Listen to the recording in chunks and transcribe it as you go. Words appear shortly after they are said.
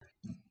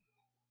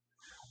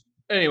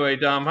Anyway,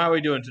 Dom, how are we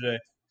doing today?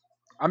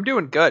 I'm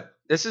doing good.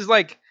 This is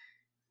like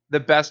the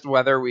best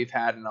weather we've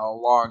had in a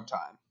long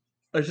time.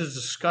 It's just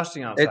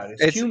disgusting It's outside.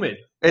 It's it's humid.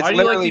 it's Why do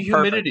you like the literally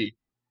perfect. humidity?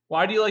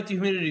 Why do you like the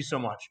humidity so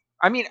much?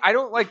 I mean, I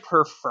don't like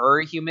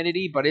prefer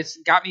humidity, but it's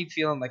got me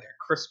feeling like a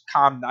crisp,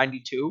 calm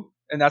 92,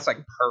 and that's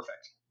like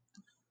perfect.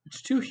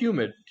 It's too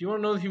humid. Do you want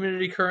to know the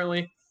humidity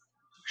currently?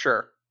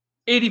 Sure.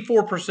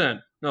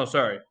 84%. No,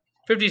 sorry.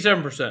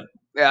 57%.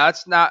 Yeah,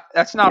 that's not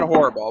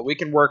horrible. We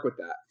can work with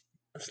that.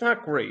 It's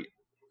not great.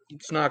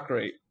 It's not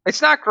great.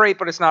 It's not great,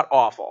 but it's not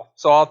awful.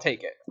 So I'll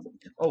take it.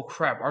 Oh,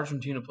 crap.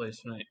 Argentina plays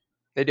tonight.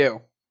 They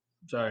do.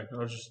 Sorry. I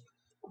was just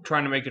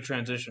trying to make a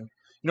transition.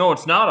 No,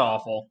 it's not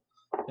awful.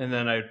 And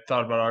then I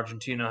thought about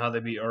Argentina, how they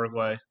beat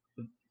Uruguay.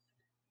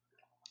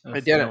 That's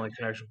did the it. only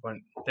connection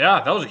point.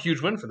 Yeah, that was a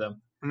huge win for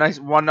them. A nice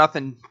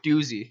 1-0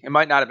 doozy. It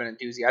might not have been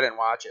a doozy. I didn't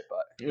watch it,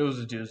 but It was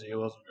a doozy. It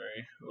wasn't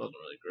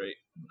really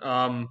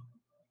great.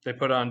 They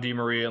put on Di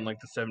Maria in like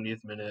the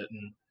 70th minute,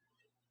 and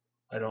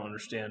I don't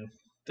understand.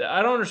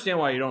 I don't understand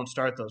why you don't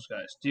start those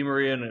guys, Di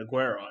Maria and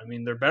Aguero. I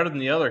mean, they're better than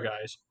the other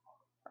guys.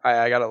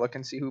 I gotta look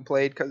and see who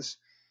played because,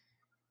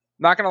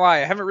 not gonna lie,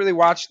 I haven't really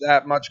watched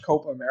that much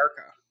Copa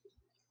America.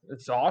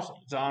 It's awesome.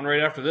 It's on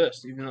right after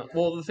this.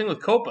 Well, the thing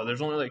with Copa,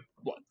 there's only like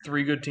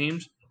 3 good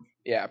teams,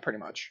 Yeah, pretty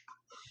much.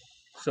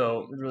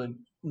 so it's really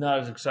not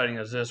as exciting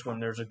as this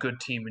when there's a good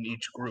team in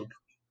each group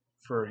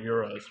for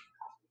Euros.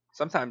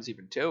 Sometimes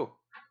even 2.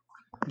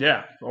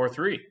 Yeah, or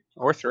 3.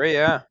 Or 3,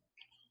 yeah.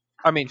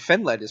 I mean,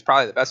 Finland is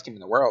probably the best team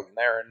in the world, and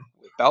they're in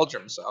with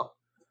Belgium, so.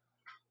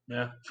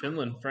 Yeah,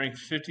 Finland ranked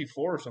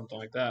 54 or something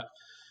like that.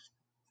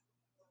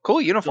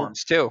 Cool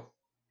uniforms, too.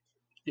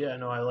 Yeah,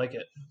 no, I like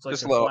it. It's like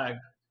Just their a little. flag.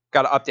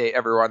 Got to update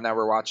everyone that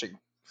we're watching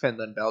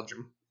Finland,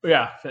 Belgium.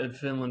 Yeah,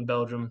 Finland,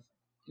 Belgium.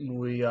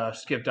 We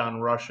skipped on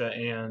Russia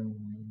and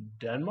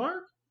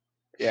Denmark.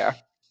 Yeah.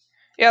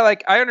 Yeah,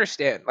 like, I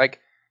understand.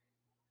 Like,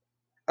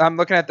 I'm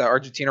looking at the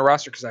Argentina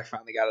roster because I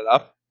finally got it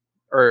up.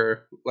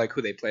 Or, like,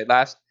 who they played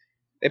last.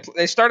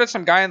 They started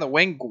some guy in the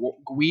wing,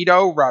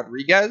 Guido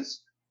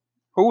Rodriguez.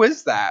 Who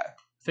is that?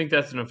 I think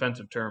that's an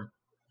offensive term.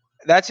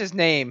 That's his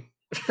name.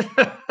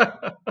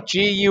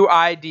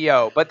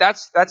 Guido. But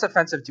that's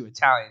offensive to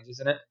Italians,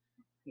 isn't it?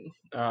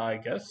 I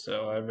guess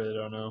so. I really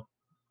don't know.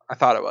 I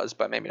thought it was,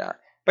 but maybe not.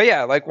 But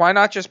yeah, like, why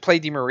not just play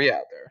Di Maria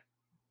out there?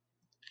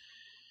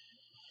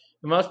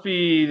 It must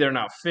be they're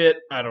not fit.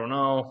 I don't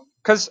know.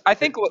 Because I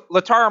think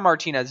Lautaro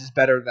Martinez is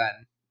better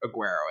than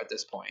Aguero at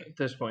this point. At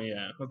this point,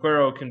 yeah.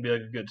 Aguero can be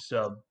like a good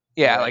sub.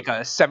 Yeah, like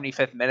a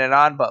 75th minute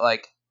on, but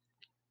like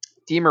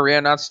Di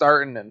Maria not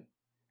starting and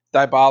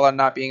Dybala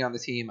not being on the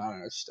team, I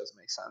don't know, it just doesn't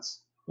make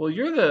sense. Well,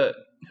 you're the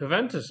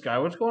Juventus guy.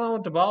 What's going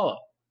on with Dybala?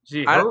 Is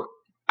he hurt?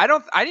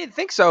 I didn't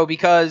think so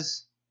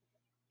because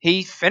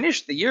he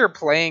finished the year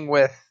playing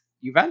with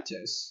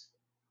Juventus.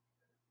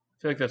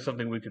 I feel like that's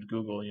something we could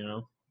Google,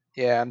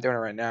 Yeah, I'm doing it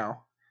right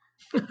now.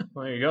 Well,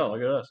 there you go.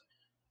 Look at us.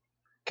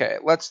 Okay,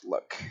 let's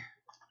look.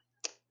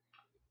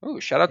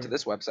 Ooh, shout out to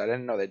this website. I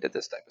didn't know they did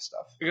this type of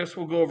stuff. I guess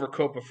we'll go over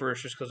Copa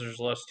first just because there's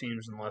less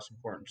teams and less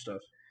important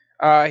stuff.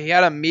 He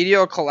had a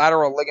medial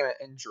collateral ligament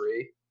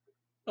injury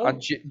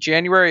on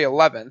January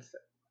 11th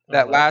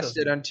that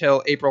lasted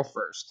until April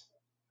 1st.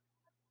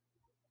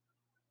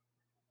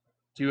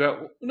 Do you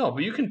have no?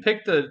 But you can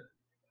pick that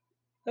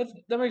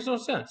makes no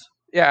sense.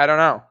 Yeah, I don't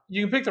know.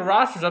 You can pick the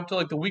rosters up to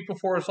like the week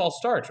before this all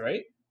starts,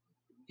 right?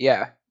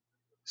 Yeah.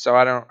 So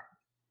I don't.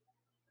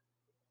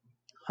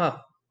 Huh.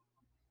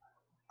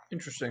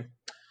 Interesting.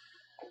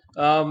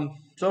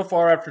 So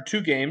far, after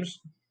 2 games,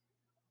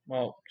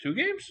 2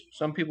 games.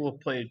 Some people have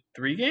played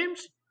 3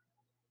 games,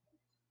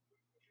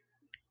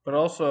 but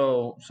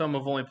also some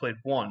have only played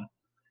 1.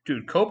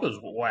 Dude, Copa's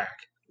whack.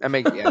 That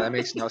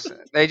makes no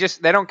sense.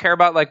 They don't care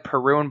about like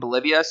Peru and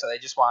Bolivia, so they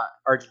just want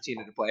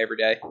Argentina to play every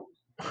day.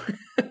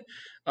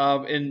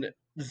 In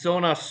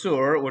Zona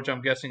Sur, which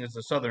I'm guessing is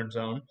the southern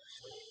zone,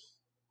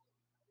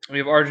 we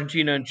have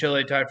Argentina and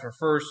Chile tied for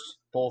first.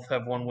 Both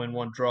have 1 win,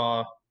 1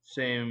 draw.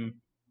 Same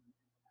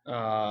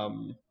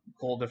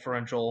goal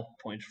differential,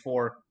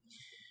 0.4.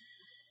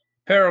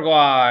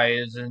 Paraguay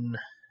is in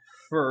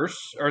first,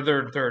 or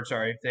they're third,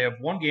 sorry. They have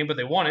 1 game, but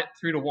they won it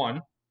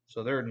 3-1.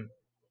 So they're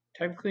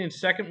technically in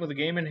second with a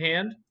game in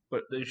hand,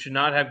 but they should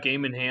not have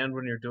game in hand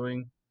when you're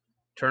doing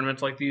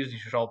tournaments like these. You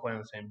should all play on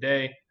the same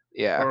day.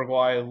 Yeah.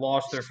 Paraguay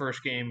lost their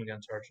first game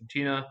against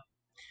Argentina.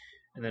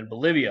 And then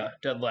Bolivia,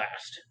 dead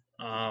last.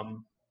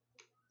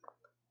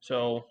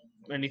 So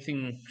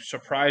anything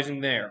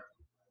surprising there?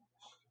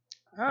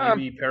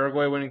 Maybe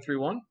Paraguay winning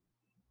 3-1?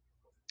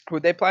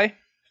 Who'd they play?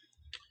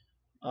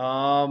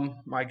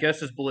 My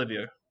guess is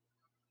Bolivia.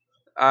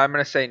 I'm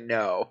going to say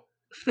no.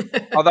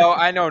 Although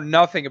I know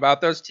nothing about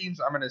those teams,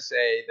 I'm going to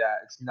say that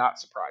it's not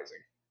surprising.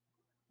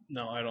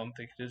 No, I don't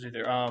think it is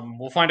either.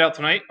 We'll find out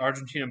tonight.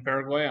 Argentina and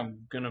Paraguay.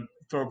 I'm going to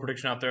throw a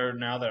prediction out there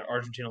now that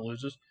Argentina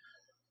loses.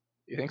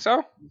 You think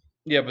so?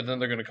 Yeah, but then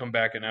they're going to come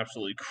back and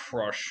absolutely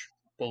crush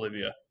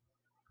Bolivia.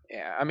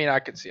 Yeah, I mean, I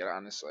could see it,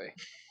 honestly.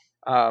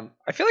 I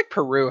feel like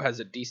Peru has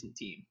a decent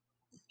team.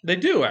 They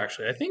do,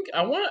 actually.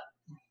 I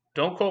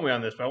Don't quote me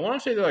on this, but I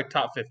want to say they're like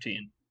top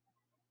 15.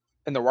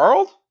 In the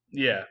world?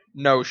 Yeah,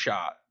 No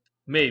shot.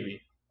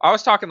 maybe. I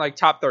was talking like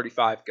top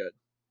 35 good.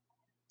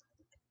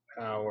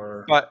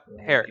 Power. But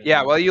here,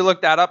 yeah, while you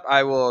look that up,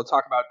 I will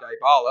talk about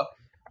Dybala.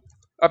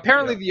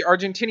 Apparently, Yep. the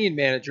Argentinian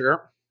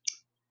manager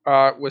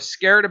was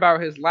scared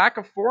about his lack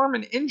of form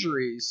and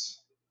injuries,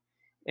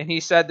 and he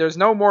said, there's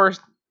no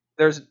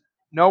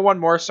one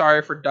more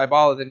sorry for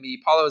Dybala than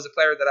me. Paulo is a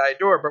player that I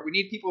adore, but we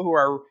need people who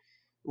are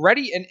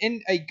ready and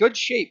in a good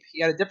shape.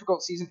 He had a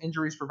difficult season.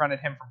 Injuries prevented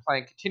him from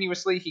playing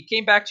continuously. He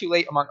came back too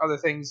late, among other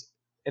things,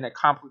 in a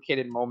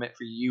complicated moment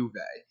for Juve,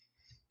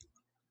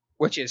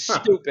 which is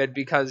stupid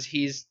because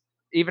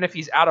even if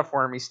he's out of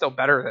form, he's still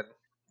better than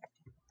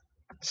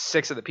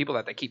 6 of the people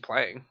that they keep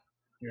playing.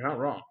 You're not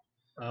wrong.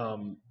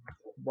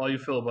 While you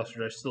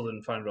filibustered, I still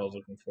didn't find what I was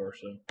looking for.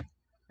 So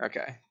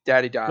Okay,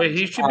 Daddy Don. wait,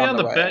 he should be on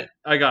the bet.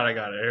 I got it.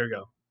 Here we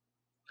go.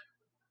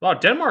 Wow,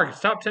 Denmark is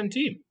top 10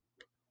 team.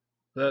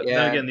 Then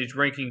again, these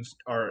rankings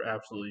are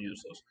absolutely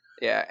useless.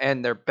 Yeah,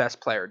 and their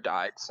best player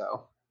died.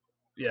 So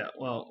yeah,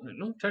 well,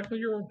 no, technically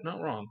you're not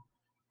wrong.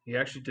 He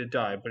actually did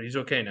die, but he's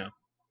okay now.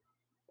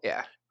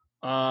 Yeah.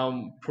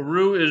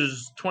 Peru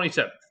is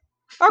 27th.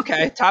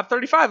 Okay, top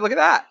 35. Look at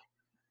that.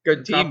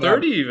 Good team. Top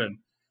 30 even.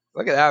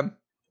 Look at them.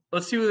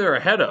 Let's see who they're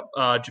ahead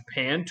of.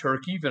 Japan,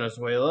 Turkey,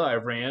 Venezuela,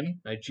 Iran,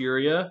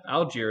 Nigeria,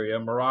 Algeria,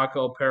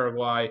 Morocco,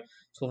 Paraguay,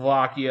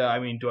 Slovakia. I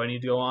mean, do I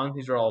need to go on?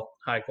 These are all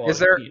high quality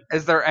teams.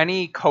 Is there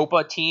any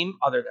Copa team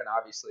other than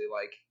obviously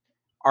like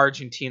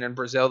Argentina and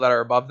Brazil that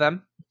are above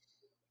them?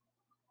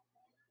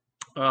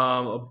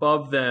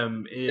 Above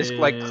them is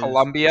like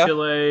Colombia,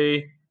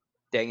 Chile,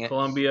 dang it,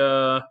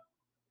 Colombia,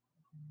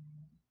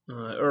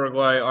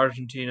 Uruguay,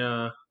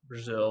 Argentina,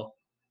 Brazil.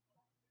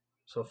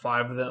 So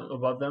 5 of them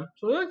above them.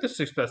 So they're like the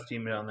 6th best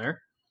team down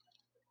there.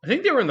 I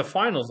think they were in the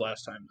finals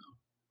last time though,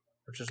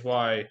 which is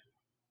why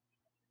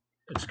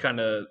it's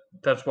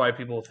that's why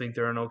people think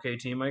they're an okay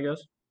team, I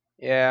guess.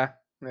 Yeah,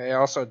 they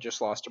also just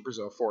lost to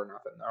Brazil 4-0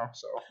 though.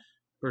 So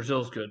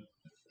Brazil's good.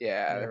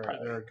 Yeah,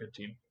 they're a good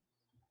team.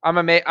 I'm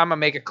gonna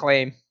make a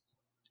claim.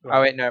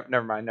 Oh wait, no,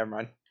 never mind.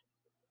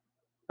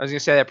 I was gonna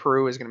say that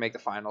Peru is gonna make the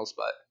finals,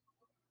 but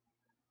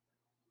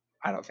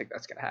I don't think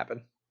that's gonna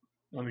happen.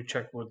 Let me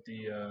check what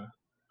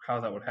how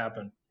that would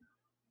happen.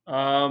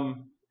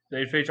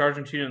 They'd face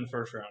Argentina in the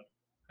first round,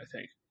 I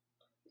think.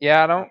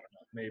 Yeah, I don't.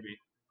 Maybe.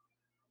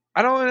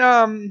 I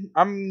don't.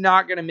 I'm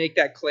not gonna make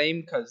that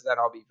claim because then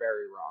I'll be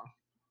very wrong.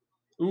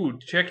 Ooh,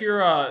 check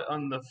your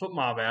on the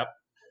FootMob app.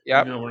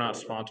 Yeah. Even though we're not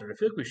sponsored, I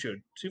feel like we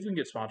should see if we can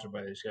get sponsored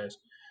by these guys.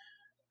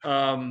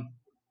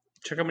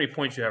 Check how many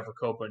points you have for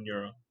Copa and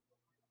Euro.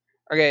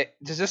 Okay,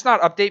 does this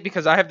not update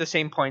because I have the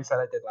same points that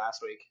I did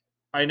last week?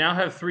 I now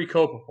have 3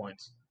 Copa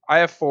points. I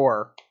have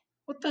 4.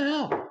 What the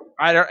hell?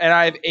 I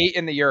have 8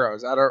 in the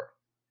Euros. I don't.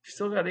 You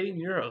still got 8 in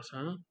Euros,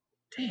 huh?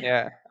 Damn.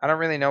 Yeah, I don't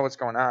really know what's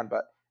going on,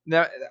 but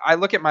now I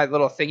look at my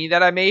little thingy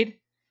that I made,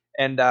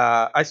 and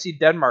I see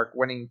Denmark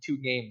winning 2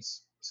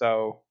 games.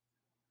 So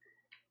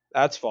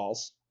that's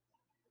false.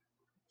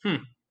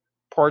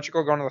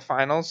 Portugal going to the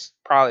finals?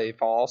 Probably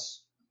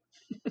false.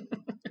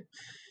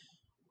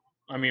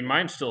 I mean,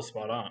 mine's still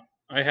spot on.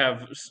 I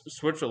have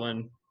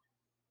Switzerland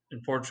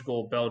and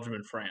Portugal, Belgium,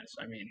 and France.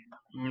 I mean,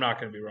 I'm not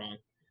going to be wrong.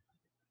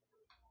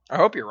 I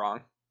hope you're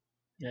wrong.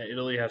 Yeah,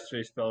 Italy has to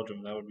face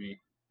Belgium. That'd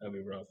be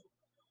rough.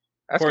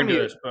 That's According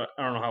to this, but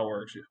I don't know how it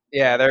works.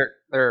 Yeah,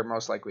 they're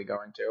most likely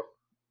going to.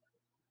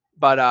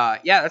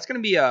 But yeah, that's going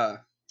to be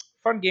a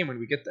fun game when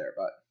we get there.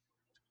 But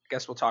I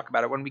guess we'll talk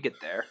about it when we get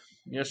there.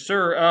 Yes,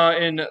 sir.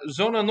 In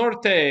Zona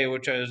Norte,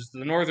 which is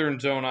the northern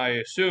zone, I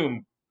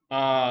assume,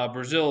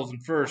 Brazil's in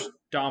first,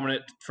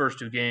 dominant first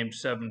 2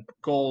 games, 7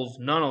 goals,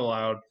 none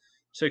allowed,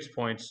 6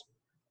 points.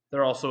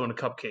 They're also in a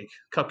cupcake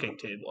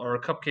table, or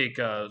a cupcake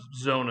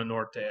Zona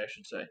Norte, I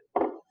should say.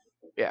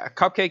 Yeah,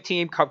 cupcake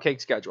team,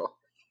 cupcake schedule.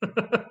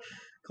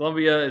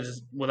 Colombia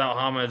is without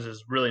James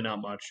is really not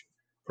much.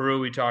 Peru,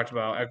 we talked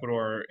about.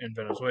 Ecuador and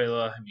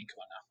Venezuela. I mean, come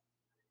on now.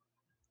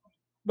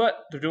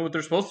 But they're doing what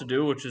they're supposed to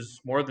do, which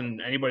is more than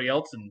anybody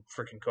else in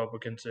freaking Copa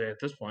can say at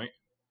this point.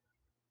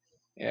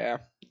 Yeah.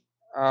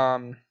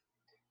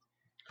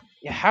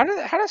 Yeah. How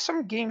do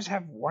some games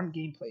have 1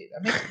 game played?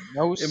 That makes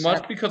no sense. It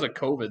must be because of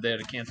COVID. They had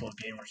to cancel a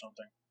game or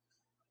something.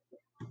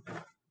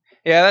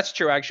 Yeah, that's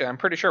true. Actually, I'm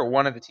pretty sure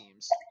one of the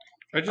teams.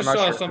 I just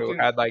saw something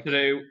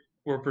today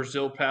where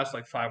Brazil passed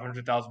like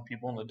 500,000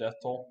 people in the death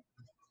toll.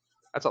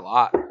 That's a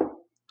lot.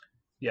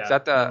 Yeah. Is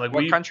that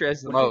what country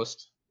has the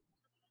most?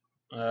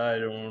 I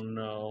don't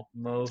know.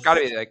 It's got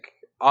to be like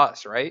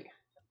us, right?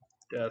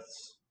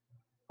 Deaths.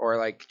 Or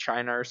like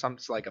China or something.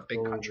 It's like a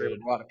big country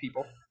with a lot of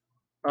people.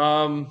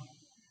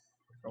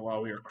 Oh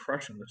wow, we are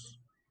crushing this.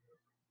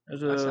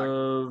 As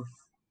of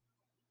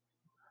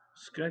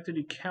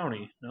Schenectady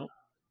County, no.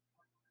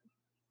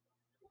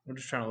 I'm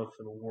just trying to look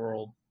for the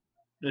world.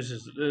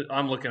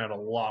 I'm looking at a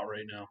lot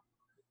right now.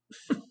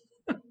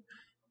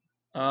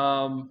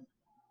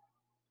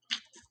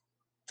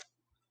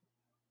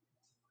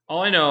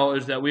 All I know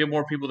is that we have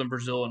more people than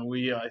Brazil, and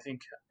we, I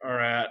think, are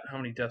at how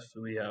many deaths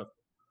do we have?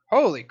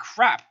 Holy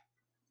crap!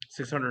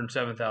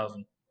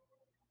 607,000.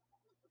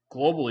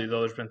 Globally,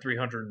 though, there's been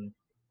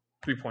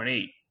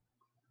 303.8.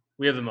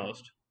 We have the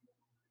most.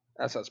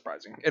 That's not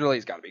surprising.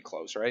 Italy's got to be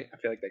close, right? I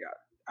feel like they got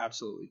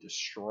absolutely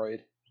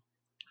destroyed.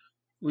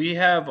 We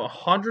have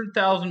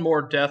 100,000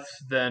 more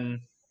deaths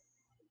than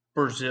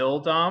Brazil,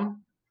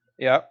 Dom.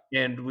 Yep.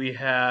 And we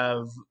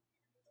have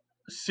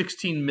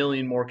 16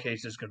 million more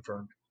cases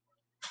confirmed.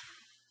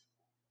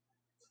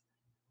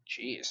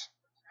 Jeez.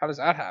 How does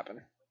that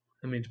happen?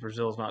 That means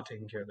Brazil's not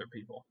taking care of their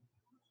people.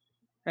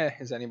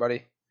 Is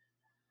anybody?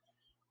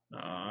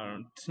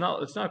 It's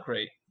not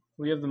great.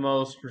 We have the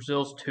most.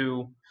 Brazil's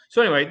 2.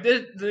 So anyway,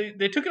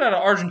 they took it out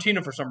of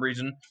Argentina for some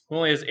reason, who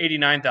only has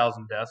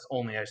 89,000 deaths.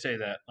 Only, I say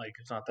that like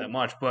it's not that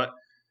much, but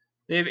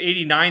they have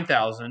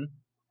 89,000,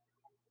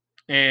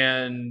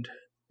 and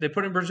they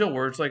put in Brazil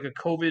where it's like a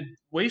COVID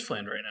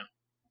wasteland right now.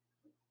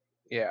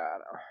 Yeah, I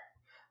know.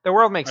 The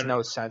world makes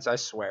no sense, I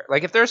swear.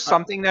 Like, if there's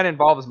something that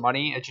involves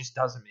money, it just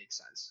doesn't make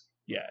sense.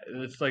 Yeah,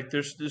 it's like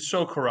it's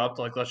so corrupt.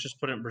 Like, let's just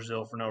put it in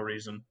Brazil for no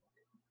reason.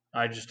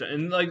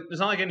 And like it's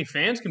not like any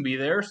fans can be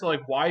there, so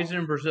like why is it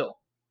in Brazil?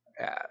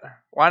 Yeah,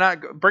 why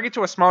not bring it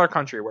to a smaller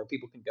country where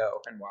people can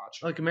go and watch?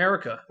 Like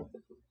America.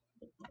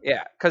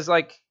 Yeah, because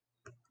like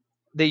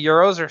the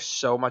Euros are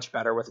so much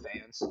better with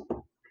fans.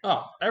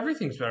 Oh,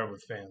 everything's better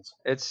with fans.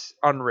 It's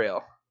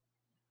unreal.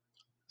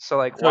 So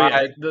like,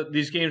 why? Yeah,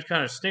 these games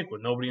kind of stink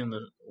with nobody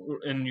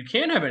and you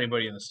can't have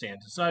anybody in the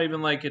stands. It's not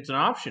even like it's an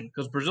option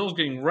because Brazil's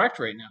getting wrecked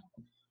right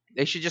now.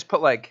 They should just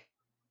put like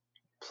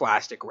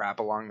plastic wrap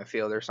along the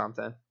field or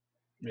something.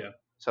 Yeah.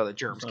 So the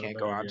germs can't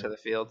go onto the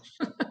field.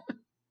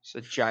 It's a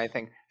giant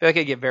thing. I feel like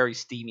it'd get very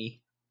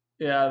steamy.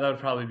 Yeah, that would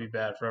probably be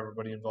bad for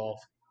everybody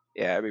involved.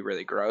 Yeah, it'd be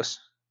really gross.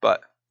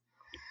 But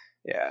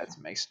yeah, it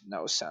makes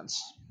no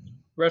sense.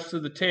 Rest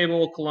of the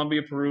table: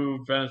 Colombia,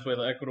 Peru,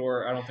 Venezuela,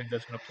 Ecuador. I don't think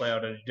that's going to play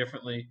out any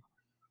differently.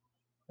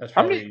 That's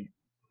probably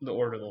the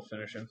order they'll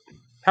finish in.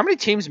 How many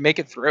teams make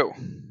it through?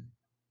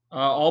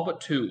 All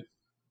but 2.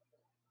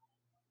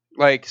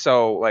 Like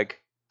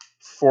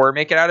 4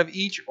 make it out of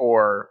each,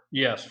 or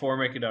yes, 4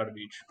 make it out of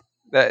each.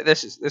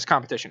 This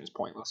competition is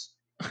pointless.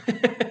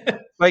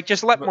 Like,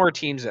 just let more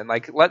teams in.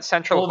 Like, let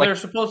Central. Well, there's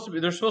supposed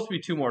to be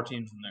 2 more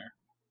teams in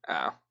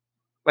there.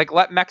 Like,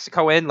 let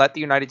Mexico in, let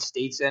the United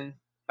States in.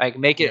 Like,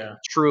 make it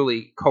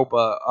truly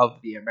Copa of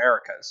the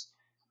Americas.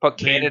 Put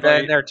Canada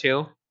in there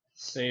too.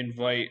 They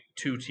invite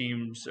 2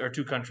 teams or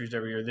 2 countries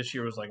every year. This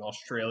year was like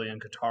Australia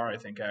and Qatar, I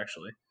think,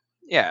 actually.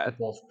 Yeah. They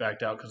both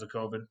backed out because of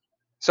COVID.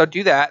 So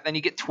do that. Then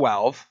you get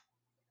 12.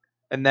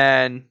 And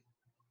then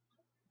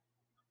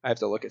I have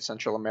to look at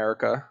Central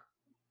America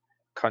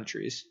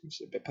countries.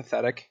 It's a bit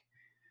pathetic.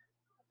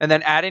 And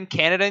then add in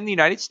Canada and the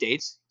United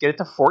States. Get it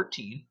to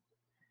 14.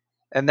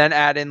 And then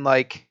add in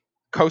like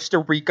Costa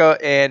Rica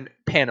and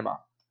Panama.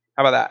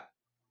 How about that?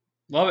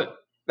 Love it.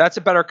 That's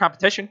a better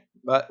competition,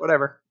 but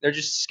whatever. They're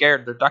just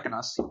scared. They're ducking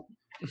us.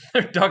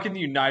 They're ducking the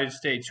United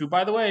States, who,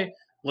 by the way,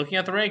 looking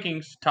at the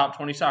rankings, top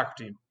 20 soccer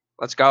team.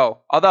 Let's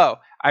go. Although,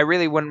 I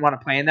really wouldn't want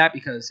to play in that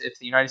because if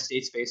the United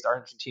States faced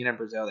Argentina and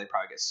Brazil, they'd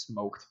probably get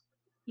smoked.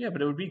 Yeah,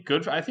 but it would be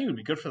good. I think it would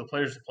be good for the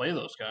players to play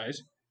those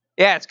guys.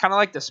 Yeah, it's kind of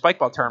like the spike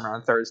ball tournament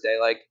on Thursday.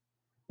 Like,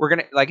 we're going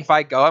to, like, if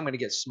I go, I'm going to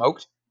get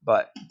smoked,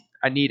 but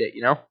I need it,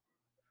 you know?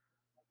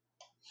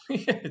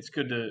 It's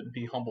good to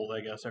be humbled,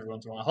 I guess, every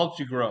once in a while. It helps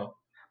you grow.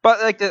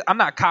 But, like, I'm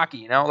not cocky,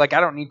 you know? Like,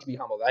 I don't need to be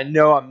humbled. I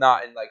know I'm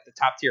not in, like, the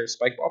top tier of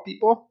spike ball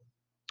people,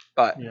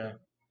 but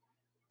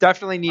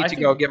definitely need to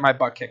go get my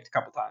butt kicked a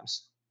couple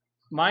times.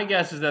 My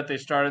guess is that they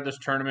started this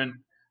tournament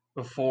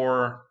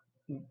before,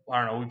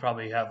 I don't know, we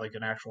probably have, like,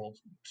 an actual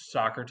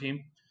soccer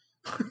team.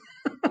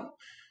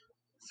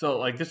 So,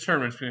 like, this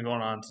tournament's been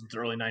going on since the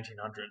early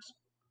 1900s.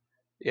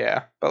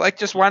 Yeah, but, like,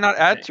 just why not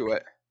add to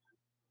it?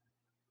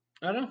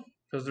 I don't know,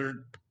 because they're,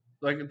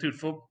 like, dude,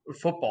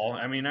 football,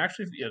 I mean,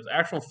 actually,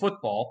 actual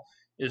football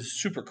is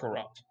super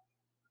corrupt.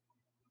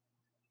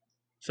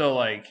 So,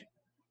 like,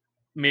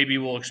 maybe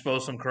we'll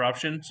expose some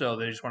corruption, so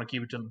they just want to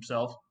keep it to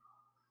themselves.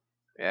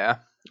 Yeah.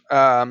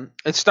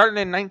 It started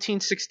in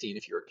 1916,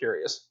 if you were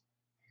curious.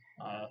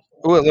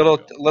 Ooh, a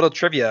little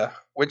trivia.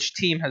 Which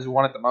team has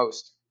won it the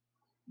most?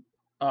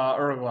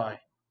 Uruguay.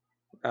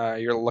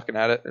 You're looking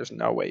at it. There's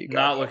no way you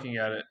got it. Not looking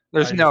at it.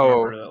 There's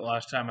no. Remember that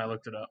last time I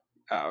looked it up.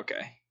 Oh,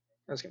 okay.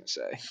 I was gonna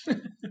say.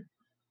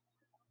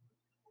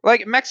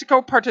 Like,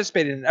 Mexico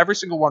participated in every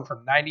single one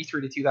from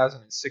 93 to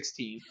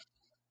 2016.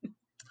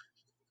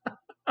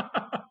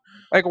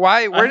 Like,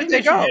 why? Where did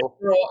they go?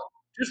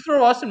 Just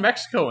throw us and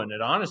Mexico in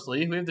it,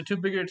 honestly. We have the 2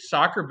 biggest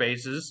soccer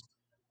bases.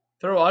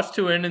 Throw us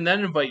 2 in and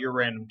then invite your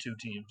random 2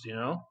 teams, you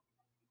know?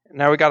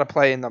 Now we got to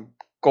play in the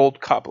Gold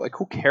Cup. Like,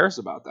 who cares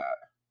about that?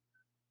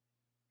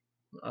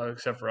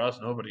 Except for us,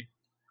 nobody.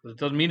 It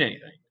doesn't mean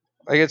anything.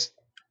 Like,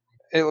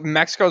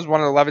 Mexico's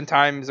won it 11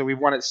 times, and we've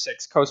won it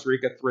 6. Costa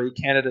Rica 3,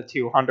 Canada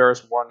 2,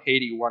 Honduras 1,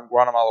 Haiti 1,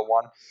 Guatemala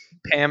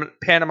 1,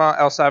 Panama,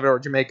 El Salvador,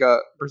 Jamaica,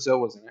 Brazil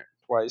was in it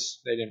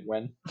twice. They didn't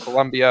win.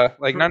 Colombia,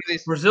 like none of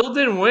these. Brazil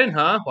didn't win,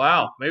 huh?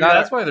 Wow, maybe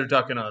that's why they're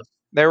ducking us.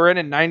 They were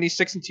in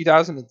 96 and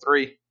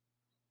 2003.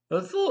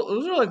 Those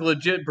are like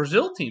legit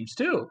Brazil teams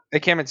too. They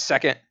came in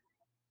second.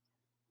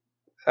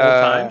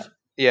 Both times?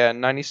 Yeah,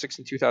 96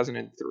 and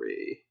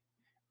 2003.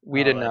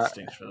 We did That not.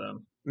 stinks for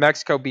them.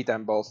 Mexico beat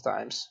them both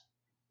times.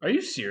 Are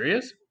you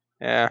serious?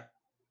 Yeah.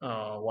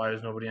 Oh, why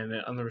is nobody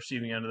on the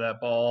receiving end of that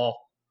ball?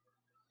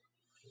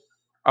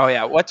 Oh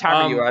yeah. What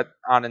time are you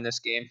on in this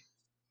game?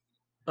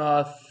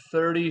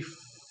 30,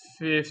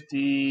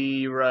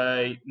 50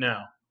 right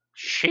now.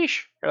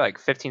 Sheesh. You're like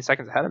 15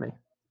 seconds ahead of me.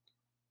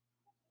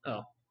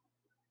 Oh.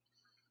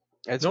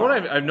 It's You know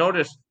fine. what I've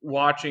noticed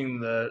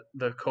watching the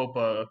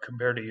Copa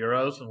compared to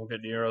Euros, and we'll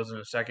get to Euros in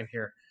a second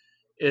here,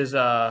 is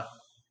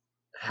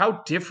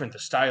how different the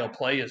style of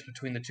play is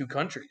between the two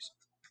countries.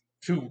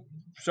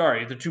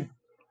 The two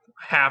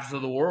halves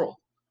of the world.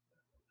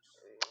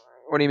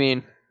 What do you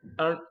mean?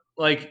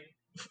 Like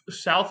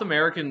South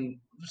American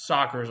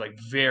soccer is like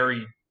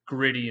very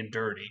gritty and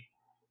dirty.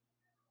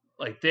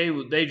 Like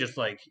they just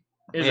like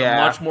is a Yeah.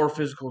 much more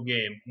physical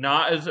game,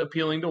 not as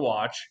appealing to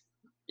watch.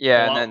 A Yeah,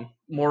 and lot then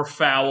more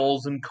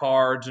fouls and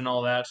cards and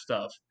all that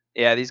stuff.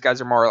 yeah, these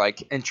guys are more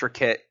like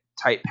intricate,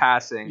 tight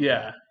passing.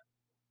 Yeah,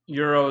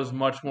 Euro is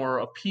much more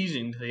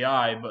appeasing to the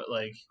eye, but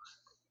like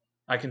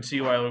I can see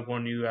why like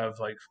when you have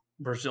like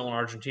Brazil and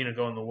Argentina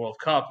go in the World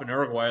Cup and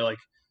Uruguay, like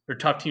they're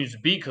tough teams to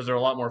beat because they're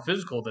a lot more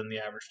physical than the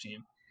average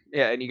team.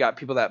 Yeah, and you got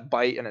people that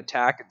bite and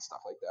attack and stuff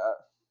like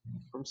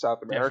that from South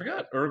Yeah, I America.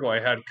 forgot Uruguay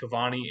had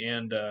Cavani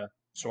and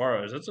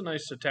Suarez. That's a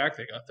nice attack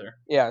they got there.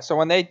 Yeah, so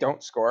when they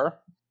don't score,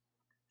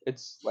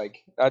 it's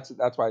like that's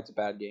why it's a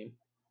bad game.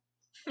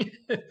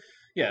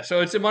 Yeah,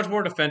 so it's a much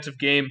more defensive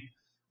game,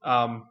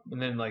 and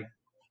then like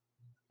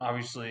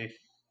obviously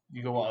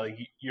you go like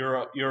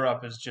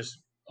Europe is just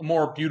a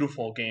more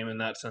beautiful game in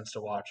that sense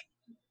to watch.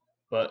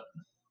 But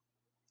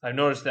I've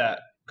noticed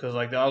that because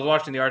like I was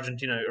watching the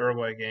Argentina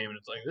Uruguay game and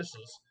it's like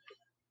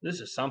this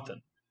is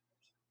something.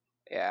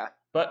 Yeah,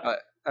 But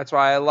that's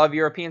why I love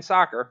European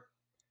soccer.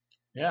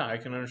 yeah, I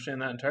can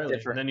understand that entirely.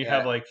 Different, And then you yeah.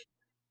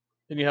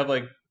 have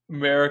like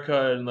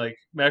America and like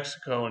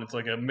Mexico, and it's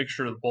like a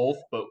mixture of both,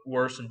 but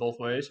worse in both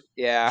ways.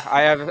 Yeah,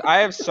 I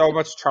have so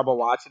much trouble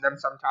watching them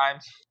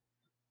sometimes.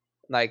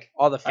 Like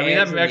all the I mean, that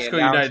fans and the Mexico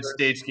United announcers.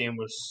 States game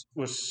was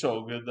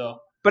so good though.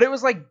 But it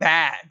was like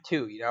bad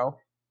too, you know.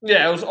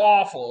 Yeah, it was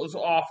awful. It was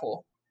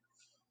awful.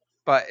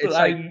 But But it's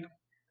like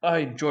I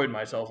enjoyed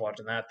myself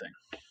watching that thing.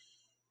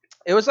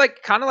 it was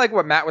like kind of like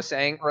what Matt was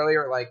saying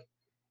earlier. Like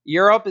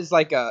Europe is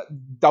like a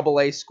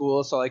AA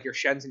school, so like your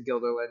Shens and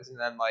Guilderlands, and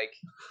then like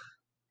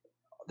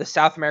the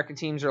South American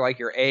teams are like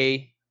your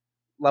A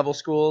level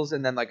schools,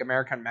 and then like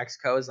America and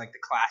Mexico is like the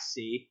Class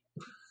C.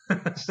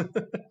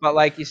 But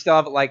like you still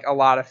have like a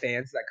lot of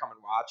fans that come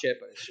and watch it,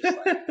 but it's just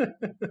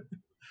like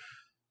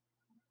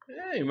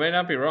Yeah, you might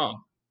not be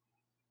wrong.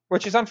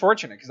 which is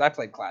unfortunate because I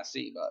played Class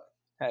C,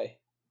 but hey,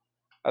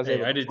 I was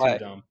able I to did play. too,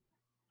 Dom.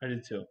 I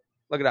did too.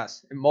 Look at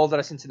us. It molded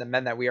us into the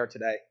men that we are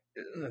today.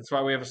 That's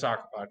why we have a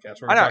soccer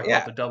podcast. We're I going to know, talk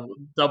yeah. about the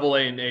double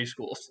A and A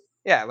schools.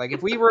 Yeah, like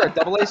if we were a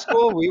AA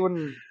school, we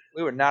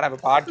would not have a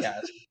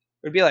podcast.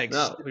 It would be like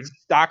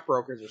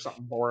stockbrokers or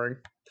something boring.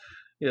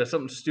 Yeah,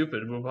 something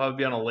stupid. We'll probably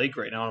be on a lake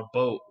right now on a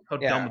boat. How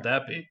dumb would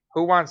that be?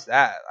 Who wants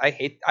that? I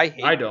hate.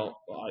 I don't.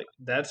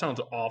 That sounds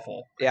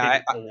awful. Yeah, I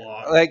hate it a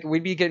lot. Like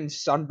we'd be getting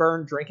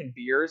sunburned drinking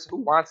beers. Who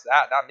wants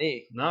that? Not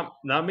me.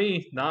 Not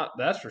me. Not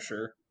that's for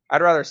sure.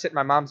 I'd rather sit in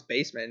my mom's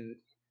basement in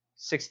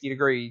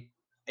 60-degree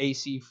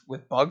AC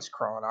with bugs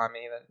crawling on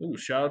me than. Ooh,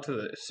 shout out to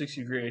the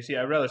 60-degree AC.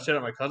 I'd rather sit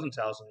at my cousin's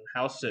house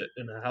and sit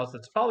in a house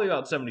that's probably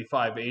about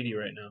 75, 80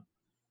 right now.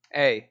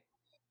 Hey,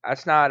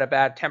 that's not a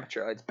bad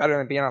temperature. It's better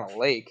than being on a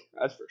lake.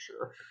 That's for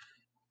sure.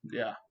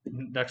 Yeah,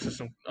 next to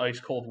some ice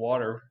cold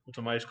water with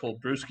some ice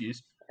cold brewskis.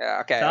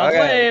 Yeah. Okay. Sounds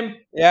lame.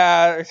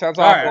 Yeah, it sounds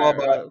awful,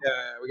 but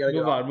yeah, we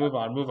gotta move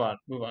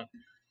on.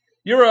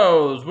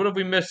 Euros. What have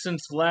we missed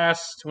since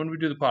last? When did we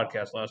do the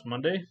podcast? Last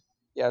Monday.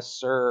 Yes,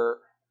 sir.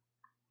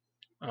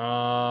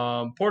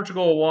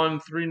 Portugal won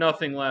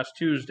 3-0 last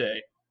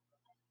Tuesday.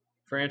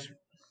 France.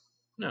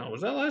 No,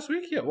 was that last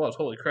week? Yeah, it was.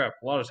 Holy crap!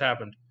 A lot has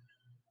happened.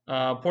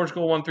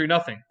 Portugal won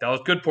 3-0. That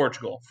was good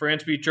Portugal.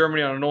 France beat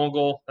Germany on an own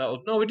goal.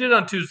 We did it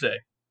on Tuesday.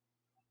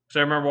 Because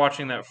I remember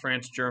watching that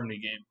France-Germany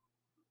game.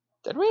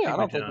 Did we? I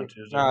don't think we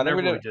did. No, I think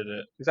we did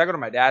it. Because I go to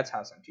my dad's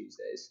house on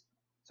Tuesdays.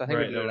 So I think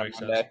we did it on Monday.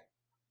 Sense.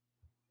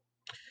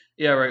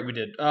 Yeah, right, we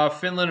did.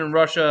 Finland and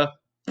Russia,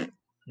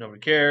 nobody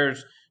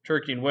cares.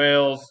 Turkey and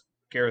Wales,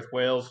 Gareth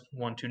Wales,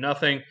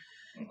 1-2-0.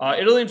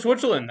 Italy and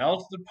Switzerland, that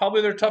was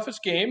probably their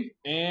toughest game,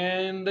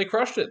 and they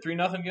crushed it,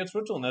 3-0 against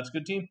Switzerland. That's a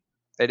good team.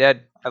 They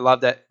did. I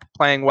loved it.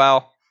 Playing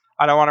well.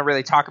 I don't want to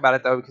really talk about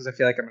it, though, because I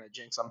feel like I'm going to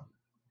jinx them.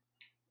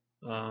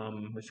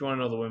 If you want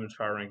to know the women's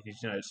power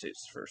rankings, United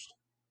States is first.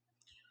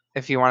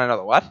 If you want to know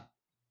the what?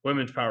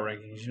 Women's power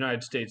rankings,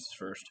 United States is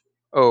first.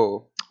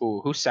 Oh,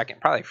 who's second?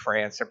 Probably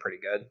France. They're pretty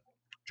good.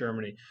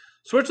 Germany.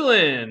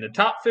 Switzerland, the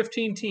top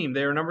 15 team.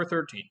 They are number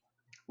 13.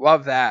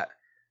 Love that.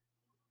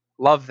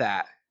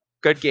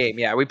 Good game.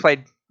 Yeah, we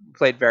played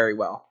very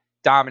well.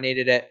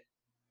 Dominated it.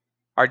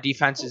 Our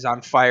defense is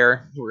on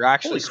fire. We're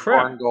actually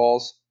scoring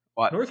goals.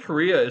 What? North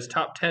Korea is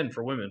top 10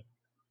 for women.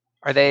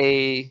 Are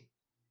they?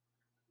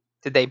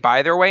 Did they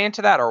buy their way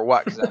into that or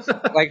what?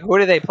 Like, who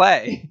do they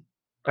play?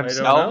 I don't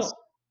themselves?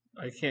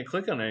 know. I can't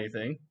click on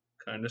anything.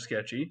 Kind of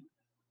sketchy.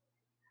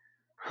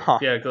 Huh.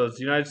 Yeah, it goes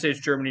United States,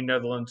 Germany,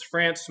 Netherlands,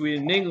 France,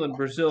 Sweden, England,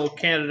 Brazil,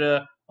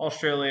 Canada,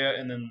 Australia,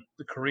 and then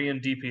the Korean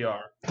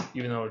DPR,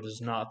 even though it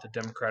is not the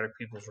Democratic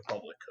People's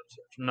Republic.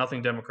 There's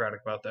nothing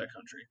democratic about that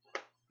country.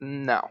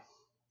 No.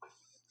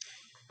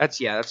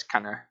 That's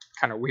kind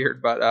of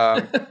weird, but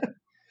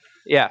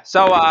yeah.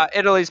 So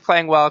Italy's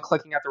playing well,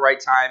 clicking at the right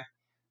time.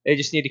 They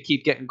just need to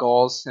keep getting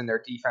goals, and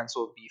their defense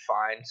will be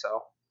fine.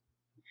 So,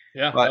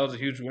 Yeah, that but was a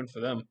huge win for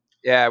them.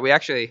 yeah, we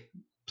actually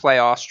play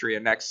Austria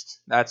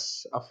next.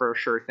 That's a for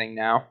sure thing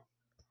now.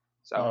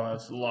 So Oh,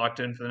 that's locked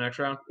in for the next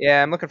round.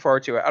 yeah, I'm looking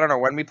forward to it. I don't know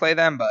when we play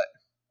them, but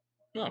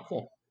Oh,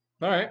 cool.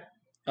 All right.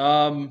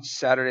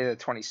 Saturday the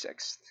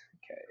 26th.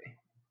 Okay.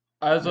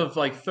 As of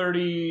like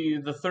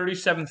the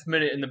 37th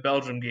minute in the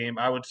Belgium game,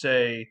 I would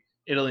say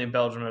Italy and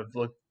Belgium have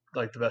looked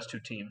like the best two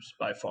teams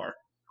by far.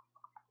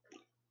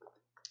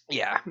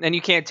 Yeah, and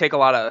you can't take a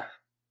lot of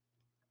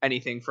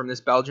anything from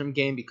this Belgium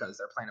game because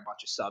they're playing a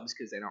bunch of subs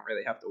because they don't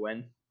really have to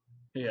win.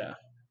 Yeah.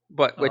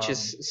 But which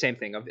is same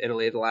thing of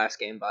Italy the last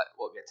game, but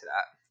we'll get to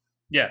that.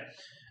 Yeah.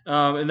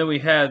 And then we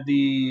had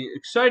the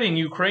exciting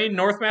Ukraine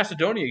North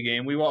Macedonia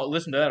game. We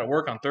listened to that at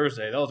work on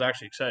Thursday. That was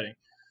actually exciting.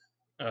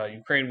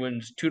 Ukraine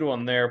wins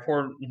 2-1 there.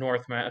 Poor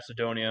North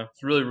Macedonia.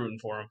 It's really rooting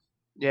for them.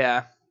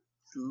 Yeah,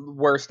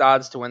 worst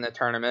odds to win the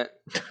tournament.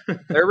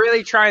 They're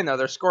really trying though.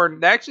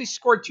 They actually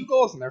scored 2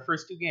 goals in their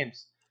first 2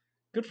 games.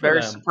 Good for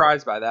Very them.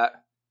 surprised by that.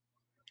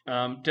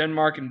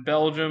 Denmark and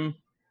Belgium.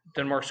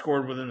 Denmark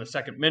scored within the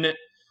second minute,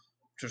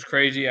 which was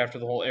crazy after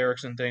the whole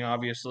Eriksson thing,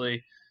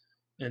 obviously.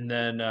 And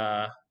then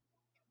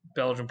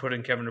Belgium put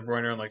in Kevin De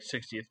Bruyne in like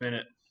 60th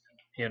minute.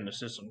 He had an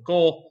assist on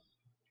goal.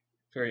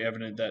 Very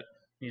evident that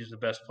he's the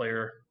best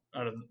player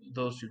out of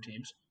those two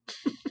teams.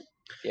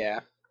 Yeah.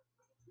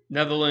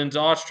 Netherlands,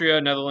 Austria.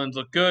 Netherlands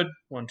look good.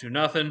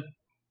 1-2-0.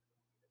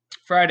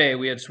 Friday,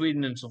 we had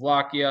Sweden and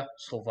Slovakia.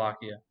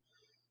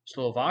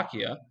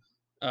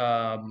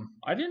 I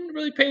didn't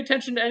really pay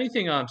attention to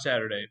anything on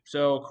Saturday.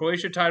 So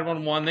Croatia tied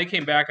 1-1. They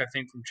came back, I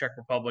think, from Czech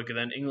Republic, and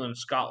then England and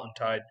Scotland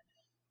tied.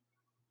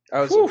 That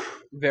was a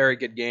very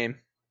good game.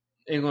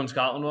 England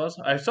Scotland was.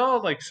 I saw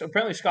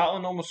apparently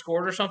Scotland almost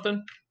scored or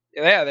something.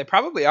 Yeah, they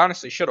probably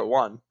honestly should have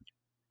won.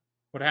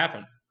 What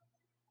happened?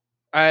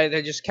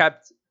 They just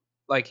kept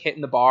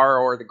hitting the bar,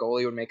 or the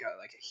goalie would make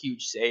a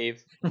huge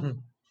save.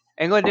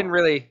 England didn't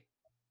really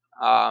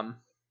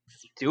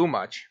do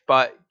much,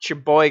 but your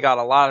boy got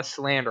a lot of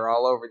slander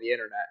all over the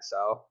internet,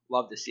 so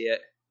love to see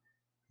it.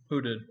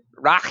 Who did?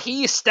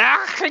 Rahi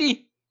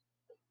Stachli.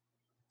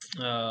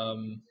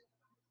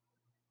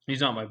 He's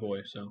not my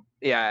boy, so.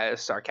 Yeah,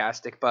 it's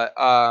sarcastic, but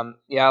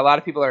yeah, a lot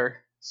of people are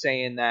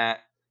saying that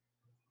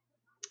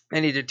they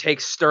need to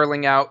take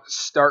Sterling out,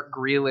 start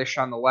Grealish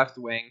on the left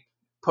wing,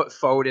 put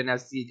Foden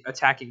as the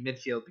attacking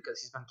midfield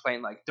because he's been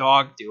playing like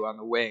dog do on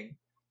the wing,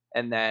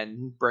 and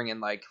then bring in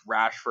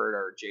Rashford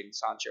or Jadon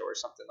Sancho or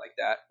something like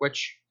that.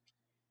 Which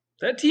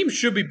that team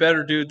should be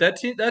better, dude.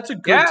 That's a good team.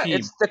 Yeah,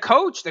 it's the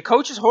coach. The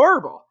coach is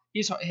horrible.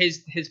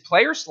 His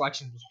player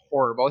selection was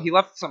horrible. He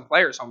left some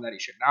players home that he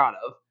should not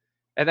have,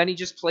 and then he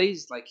just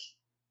plays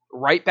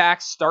right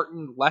back,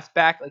 starting left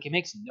back. It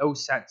makes no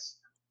sense.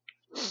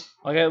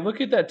 I look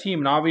at that team,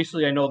 and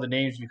obviously I know the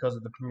names because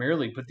of the Premier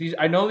League, but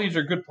I know these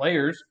are good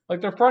players.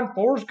 Their front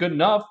four is good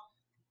enough.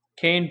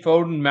 Kane,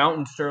 Foden, Mount,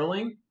 and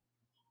Sterling.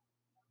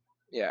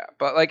 Yeah,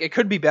 but it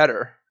could be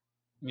better.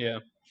 Yeah,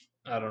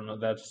 I don't know.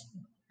 They're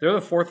the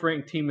 4th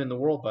ranked team in the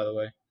world, by the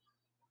way.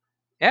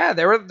 Yeah,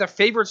 they were the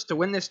favorites to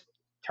win this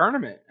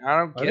tournament. I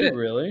don't get it.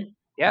 Really?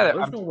 Yeah,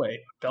 there's no way.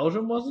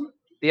 Belgium wasn't?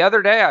 The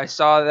other day I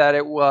saw that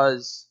it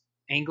was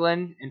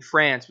England and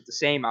France with the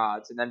same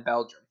odds, and then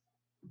Belgium.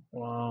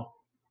 Wow.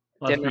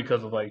 That's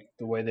because of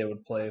the way they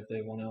would play if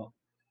they went out.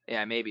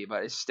 Yeah, maybe,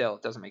 but it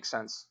doesn't make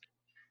sense.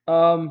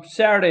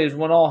 Saturday is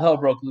when all hell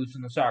broke loose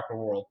in the soccer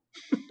world.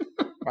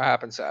 What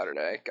happened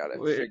Saturday? Got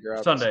to figure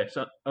out. Sunday.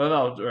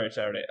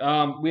 Saturday.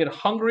 We had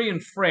Hungary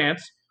and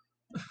France.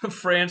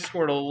 France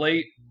scored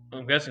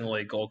I'm guessing a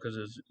late goal because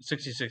it was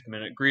 66th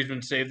minute.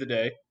 Griezmann saved the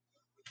day.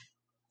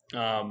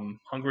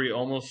 Hungary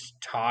almost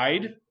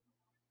tied,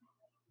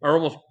 or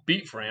almost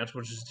beat France,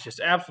 which is just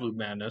absolute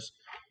madness.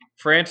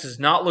 France has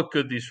not looked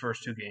good these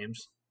first 2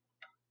 games.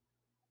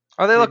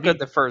 Oh, they looked good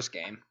the first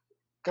game.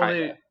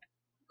 I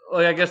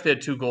guess they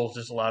had 2 goals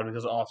disallowed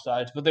because of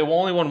offsides, but they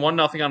only won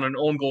 1-0 on an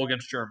own goal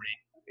against Germany.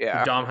 Yeah,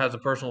 who Dom has a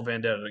personal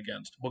vendetta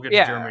against. We'll get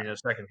to Germany in a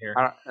second here.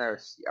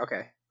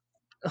 Okay.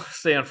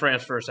 Stay on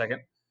France for a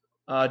second.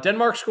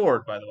 Denmark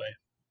scored, by the way.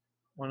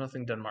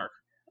 1-0 Denmark.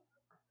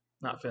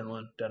 Not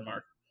Finland,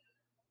 Denmark.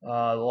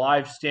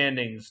 Live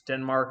standings.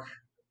 Denmark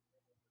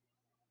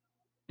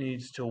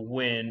needs to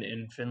win,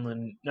 and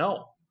Finland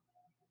no.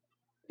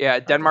 Yeah,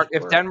 Denmark.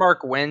 If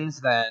Denmark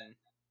wins, then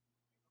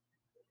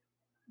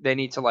they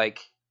need to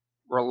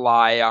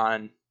rely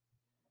on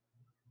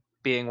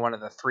being one of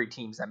the 3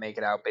 teams that make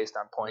it out based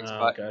on points.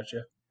 But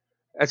gotcha.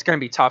 It's going to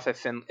be tough if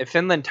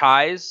Finland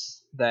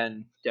ties,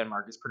 then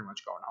Denmark is pretty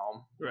much going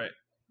home. Right.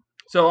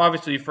 So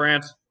obviously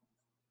France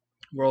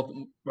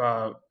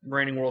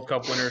reigning World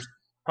Cup winners,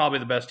 probably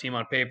the best team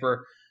on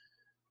paper.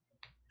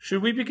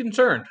 Should we be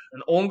concerned?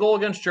 An own goal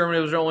against Germany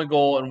was their only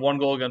goal, and one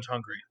goal against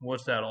Hungary.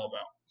 What's that all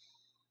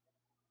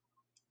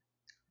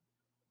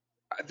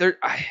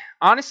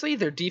Honestly,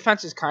 their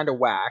defense is kind of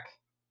whack.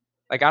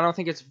 Like, I don't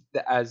think it's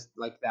as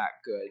like that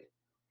good.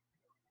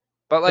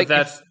 But But like,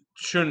 that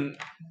shouldn't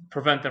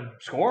prevent them from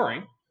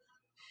scoring.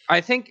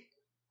 I think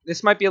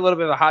this might be a little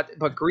bit of a hot,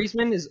 but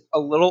Griezmann is a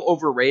little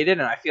overrated,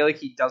 and I feel like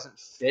he doesn't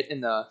fit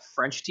in the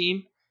French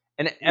team.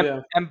 And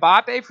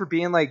Mbappe, for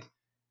being like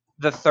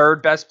the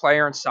third best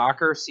player in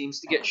soccer, seems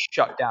to get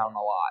shut down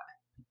a lot.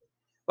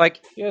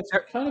 Like, yeah, it's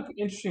kind of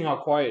interesting how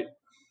quiet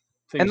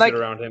things like,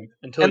 get around him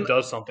until he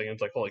does something, and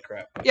it's like, holy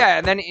crap. Yeah,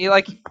 and then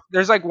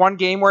there's like one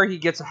game where he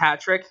gets a hat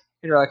trick,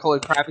 and you're like, holy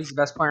crap, he's the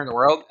best player in the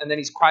world, and then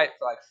he's quiet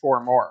for like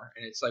 4 more,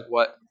 and it's like,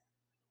 what?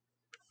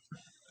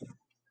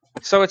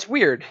 So it's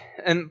weird,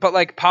 but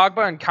like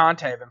Pogba and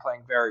Conte have been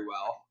playing very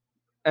well,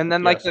 and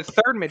then like the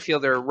third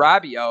midfielder,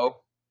 Rabiot,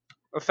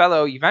 a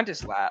fellow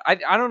Juventus lad,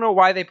 I don't know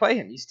why they play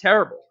him. He's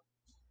terrible.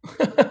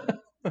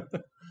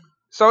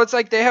 So it's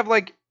like they have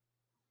like,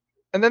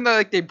 and then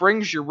they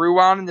bring Giroud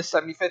on in the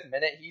 75th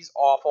minute. He's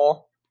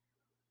awful.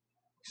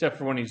 Except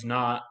for when he's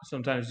not.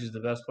 Sometimes he's the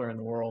best player in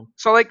the world.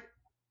 So like,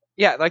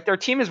 yeah, like their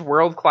team is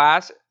world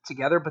class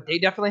together, but they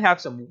definitely have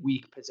some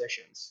weak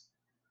positions.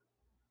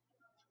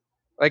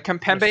 Like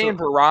Kimpembe and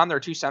Varane, they're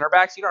 2 center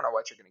backs. You don't know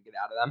what you're going to get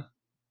out of them.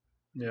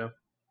 Yeah.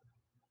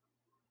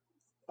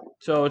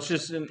 So it's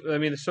just, I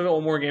mean, there's still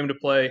one more game to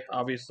play,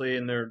 obviously,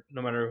 and they're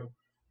no matter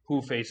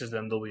who faces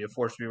them, they'll be a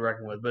force to be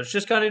reckoned with. But it's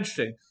just kind of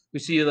interesting. We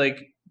see like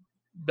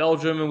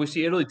Belgium and we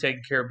see Italy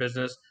taking care of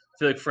business. I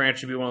feel like France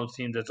should be one of those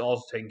teams that's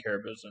also taking care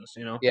of business.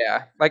 You know?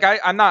 Yeah. Like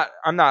I'm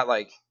not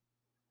like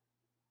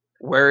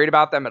worried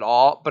about them at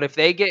all. But if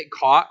they get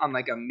caught on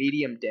like a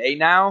medium day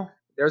now,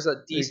 there's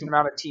a decent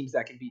amount of teams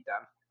that can beat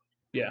them.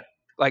 Yeah.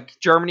 Like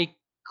Germany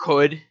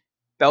could,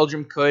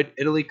 Belgium could,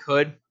 Italy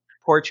could,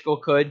 Portugal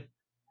could,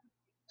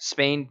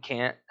 Spain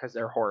can't because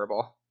they're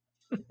horrible.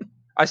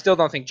 I still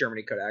don't think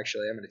Germany could,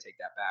 actually. I'm going to take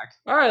that back.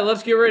 All right,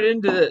 let's get right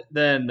into it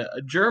then.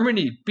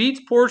 Germany beats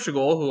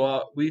Portugal,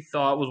 who we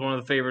thought was one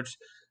of the favorites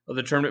of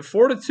the tournament,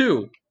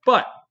 4-2.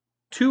 But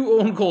 2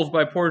 own goals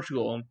by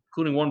Portugal,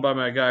 including one by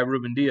my guy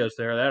Ruben Diaz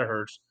there. That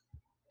hurts.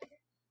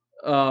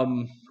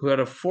 Who had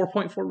a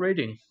 4.4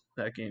 rating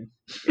that game.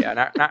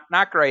 Yeah,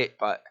 not great,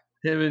 but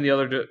him and the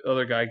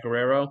other guy,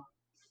 Guerrero.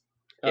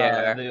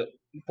 Yeah. They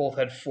both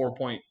had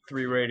 4.3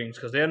 ratings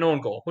because they had an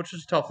own goal, which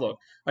is a tough look.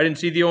 I didn't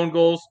see the own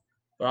goals,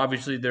 but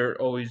obviously they're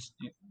always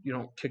you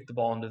don't kick the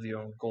ball into the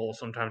own goal.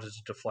 Sometimes it's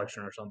a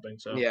deflection or something.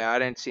 So yeah, I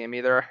didn't see him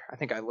either. I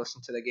think I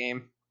listened to the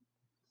game.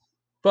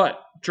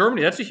 But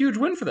Germany, that's a huge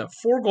win for them.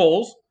 4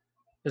 goals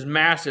is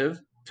massive.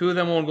 2 of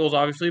them own goals,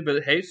 obviously,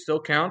 but hey, still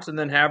counts. And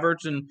then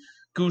Havertz and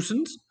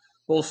Goossens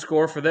both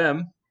score for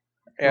them.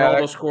 Yeah,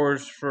 Ronaldo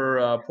scores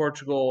for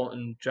Portugal,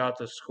 and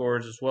Jota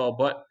scores as well.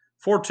 But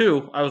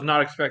 4-2, I was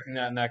not expecting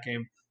that in that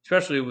game,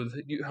 especially with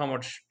how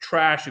much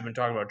trash you've been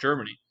talking about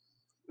Germany.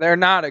 They're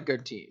not a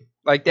good team.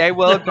 Like they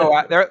will go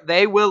out,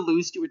 they will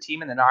lose to a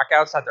team in the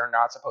knockouts that they're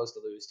not supposed to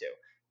lose to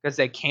because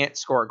they can't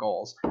score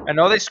goals. I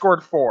know they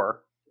scored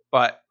 4,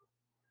 but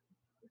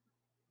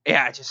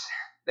yeah, just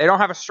they don't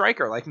have a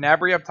striker. Like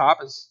Gnabry up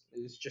top is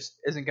just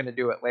isn't going to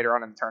do it later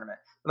on in the tournament.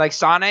 Like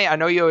Sane, I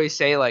know you always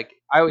say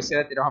I always say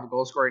that they don't have a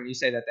goal scorer, and you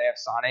say that they have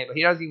Sane, but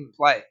he doesn't even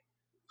play.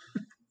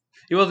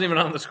 He wasn't even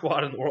on the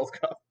squad in the World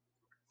Cup.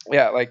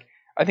 Yeah, like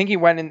I think he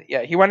went in.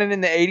 Yeah, he went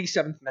in the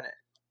 87th minute.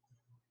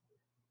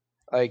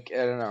 Like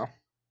I don't know.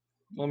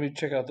 Let me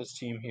check out this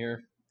team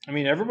here. I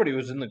mean, everybody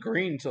was in the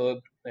green,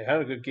 so they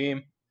had a good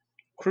game.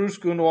 Kroos,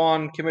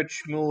 Gundogan,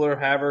 Kimmich,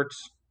 Müller, Havertz.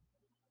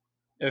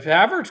 If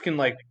Havertz can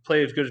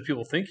play as good as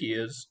people think he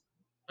is,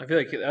 I feel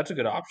like that's a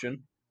good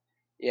option.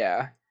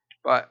 Yeah,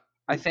 but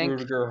I think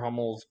Rudiger,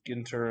 Hummels,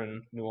 Ginter,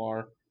 and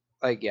Neuer.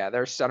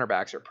 Their center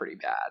backs are pretty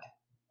bad.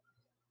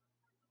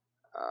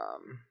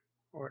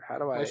 Or how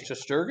do I? Is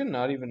Sturgeon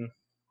not even?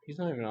 He's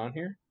not even on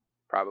here.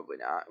 Probably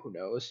not. Who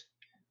knows?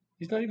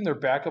 He's not even their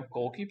backup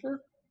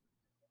goalkeeper.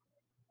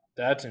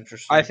 That's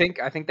interesting. I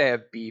think they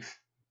have beef.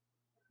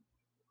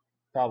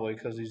 Probably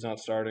because he's not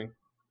starting.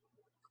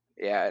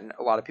 Yeah, and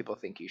a lot of people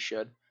think he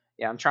should.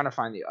 Yeah, I'm trying to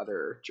find the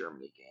other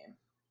Germany game.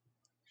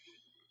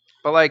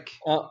 But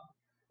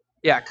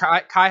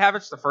Kai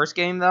Havertz the first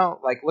game though.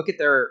 Look at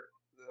their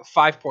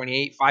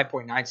 5.8,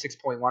 5.9,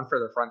 6.1 for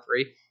their front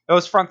three.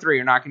 Those front three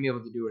are not going to be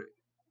able to do it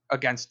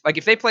against.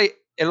 If they play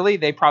Italy,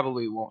 they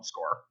probably won't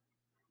score.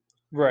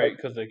 Right,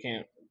 because they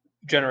can't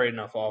generate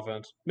enough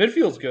offense.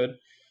 Midfield's good.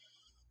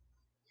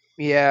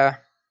 Yeah.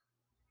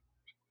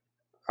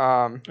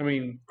 I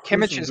mean,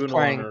 Kimmich is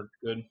playing. Are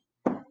good.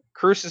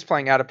 Kroos is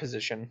playing out of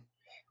position.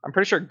 I'm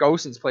pretty sure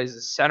Gosens plays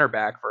as center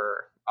back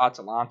for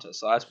Atalanta,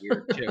 so that's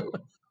weird too.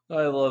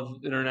 I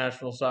love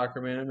international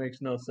soccer, man. It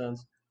makes no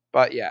sense.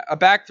 But yeah, a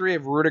back three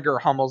of Rudiger,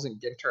 Hummels, and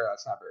Ginter,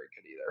 that's not very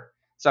good either.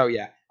 So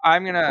yeah,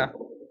 I'm going to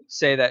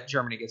say that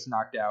Germany gets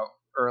knocked out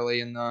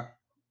early in the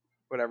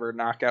whatever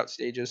knockout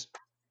stages.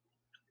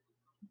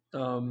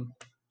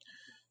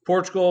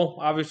 Portugal,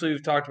 obviously,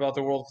 we've talked about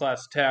their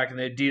world-class attack and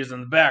the Adidas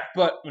in the back,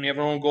 but when you have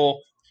their own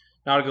goal,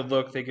 not a good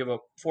look. They give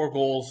up 4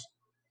 goals.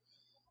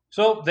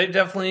 So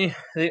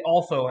they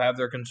also have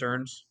their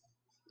concerns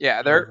Yeah,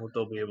 of what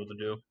they'll be able to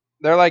do.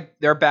 they're like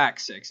their back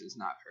six is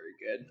not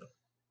very good.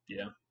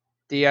 Yeah.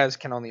 Diaz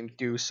can only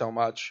do so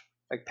much.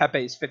 Like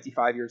Pepe's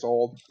 55 years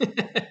old.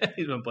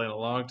 He's been playing a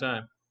long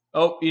time.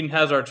 Oh, Eden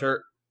Hazard's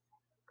hurt.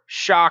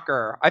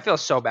 Shocker. I feel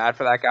so bad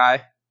for that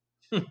guy.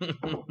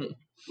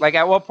 Like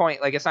at what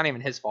point, like it's not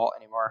even his fault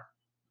anymore.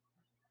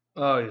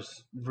 Oh,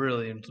 he's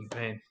really in some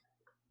pain.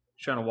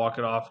 He's trying to walk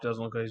it off.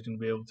 Doesn't look like he's going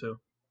to be able to.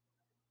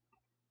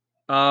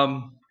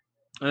 And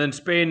then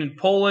Spain and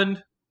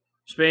Poland.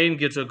 Spain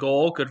gets a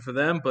goal, good for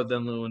them, but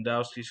then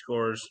Lewandowski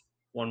scores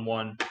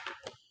 1-1.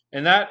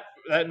 And that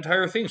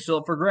entire thing's still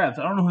up for grabs.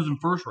 I don't know who's in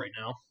first right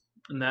now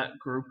in that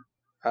group.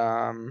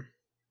 I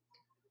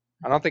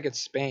don't think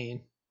it's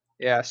Spain.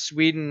 Yeah,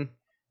 Sweden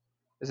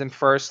is in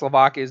first.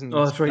 Slovakia is in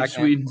Oh, that's right.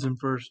 second. Sweden's in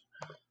first.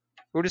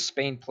 Who does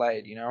Spain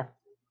play? Do you know?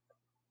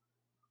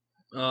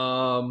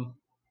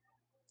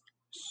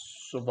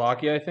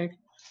 Slovakia, I think.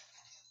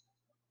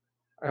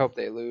 I hope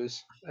they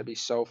lose. That'd be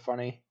so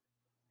funny.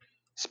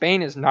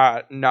 Spain is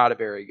not a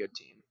very good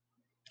team.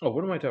 Oh,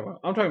 what am I talking about?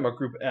 I'm talking about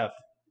Group F.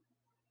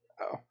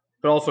 Oh.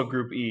 But also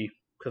Group E,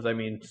 because I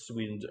mean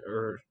Sweden's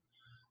or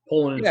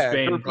Poland and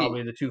Spain Group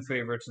probably E. the two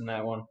favorites in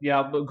that one.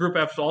 Yeah, but Group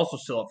F's also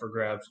still up for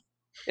grabs.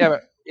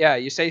 Yeah,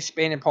 you say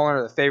Spain and Poland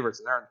are the favorites,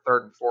 and they're in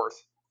third and fourth.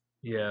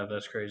 Yeah,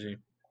 that's crazy.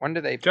 When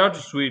do they play? Shout out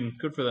to Sweden.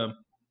 Good for them.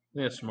 I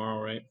think it's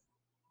tomorrow, right?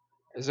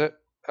 Is it?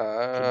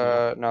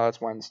 No,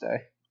 that's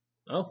Wednesday.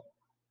 Oh.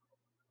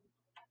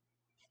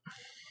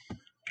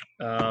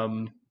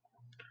 I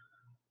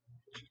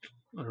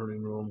don't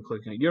even know what I'm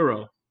clicking.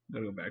 Euro.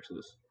 Gotta go back to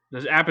this.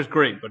 This app is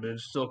great, but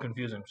it's still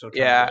confusing. So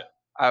yeah,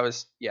 I've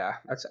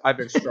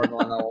been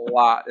struggling a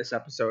lot this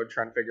episode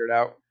trying to figure it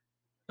out.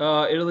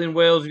 Italy and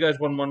Wales, you guys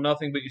won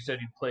 1-0, but you said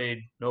you played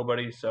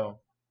nobody, so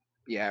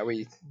yeah,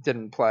 we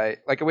didn't play.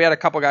 Like we had a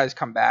couple guys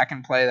come back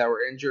and play that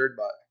were injured,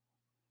 but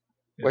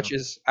which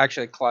is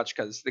actually clutch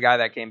because the guy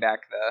that came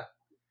back,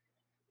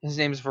 his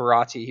name's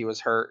Verratti. He was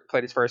hurt,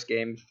 played his first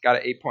game, got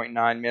an 8.9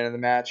 man of the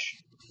match.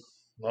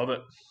 Love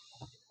it.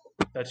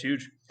 That's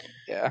huge.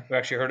 Yeah, I've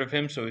actually heard of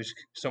him, so he's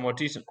somewhat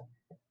decent.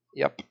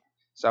 Yep.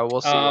 So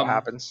we'll see what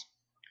happens.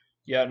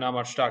 Yeah, not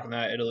much talk on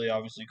that. Italy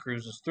obviously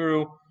cruises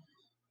through.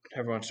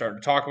 Everyone's starting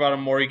to talk about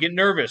him more. You get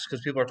nervous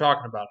because people are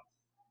talking about him.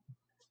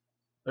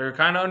 They're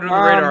kind of under the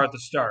radar at the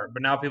start,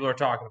 but now people are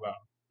talking about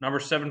him. Number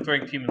 7th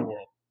ranked team in the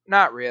world.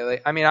 Not really.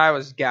 I mean, I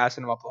was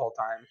gassing him up the whole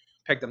time.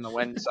 Picked him to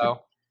win,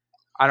 so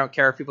I don't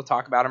care if people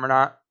talk about him or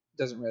not.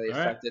 It doesn't really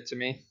affect it to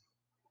me.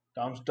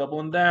 Dom's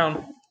doubling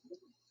down.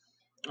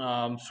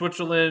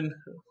 Switzerland,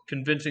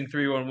 convincing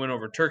 3-1 win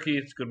over Turkey.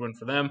 It's a good win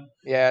for them.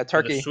 Yeah,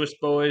 Turkey. The Swiss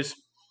boys.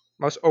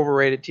 Most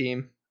overrated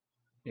team.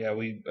 Yeah,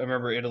 I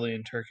remember Italy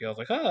and Turkey. I was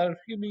like, it'll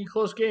be a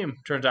close game.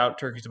 Turns out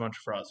Turkey's a bunch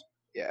of frauds.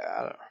 Yeah,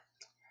 I don't know.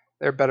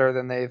 They're better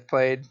than they've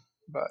played,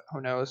 but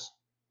who knows?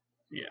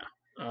 Yeah.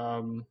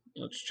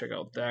 Let's check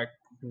out that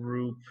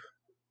group.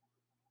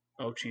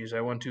 Oh, geez,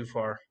 I went too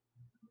far.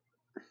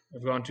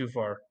 I've gone too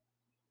far.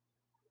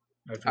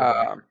 I have to go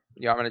back.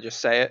 You want me to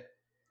just say it?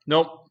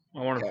 Nope. I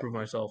want to prove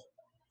myself.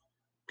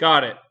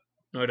 Got it.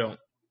 No, I don't.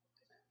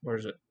 Where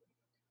is it?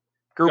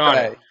 Group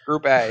A.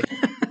 Group A.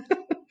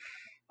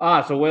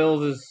 So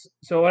Wales is.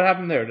 So what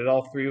happened there? Did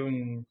all three of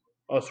them?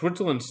 Oh,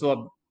 Switzerland's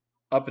still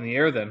up in the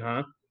air then,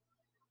 huh?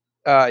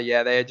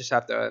 Yeah, they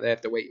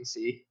have to wait and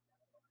see.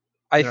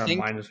 They're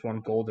think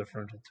 -1 goal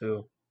differential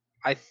too.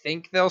 I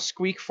think they'll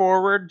squeak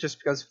forward just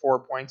because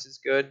 4 points is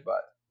good,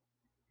 but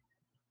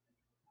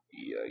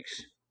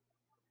yikes.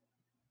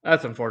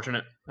 That's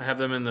unfortunate. I have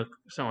them in the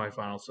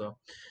semifinals, so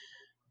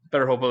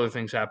better hope other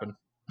things happen.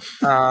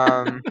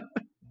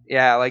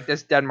 Yeah, like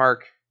this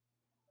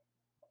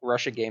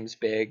Denmark-Russia game's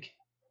big.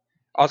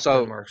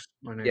 Also, Denmark's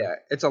my name. Yeah,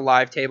 it's a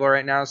live table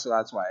right now, so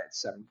that's why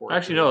it's 7-4.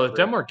 Actually, no, the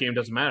Denmark game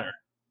doesn't matter.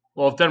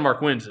 Well, if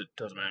Denmark wins, it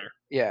doesn't matter.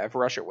 Yeah, if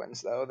Russia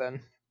wins, though,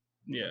 then...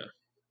 Yeah.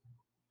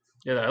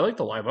 Yeah, I like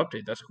the live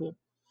update. That's cool.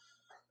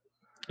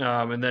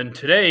 And then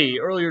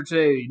earlier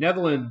today,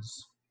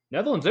 Netherlands,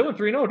 they went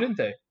 3-0, didn't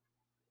they?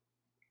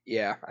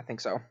 Yeah, I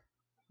think so.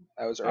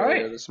 That was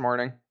earlier this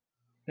morning.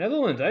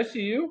 Netherlands, I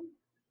see you.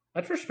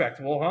 That's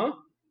respectable, huh?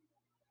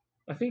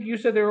 I think you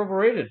said they were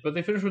overrated, but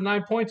they finished with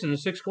 9 points and a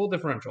 6 goal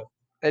differential.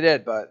 They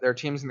did, but their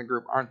teams in the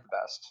group aren't the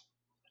best.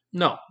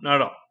 No, not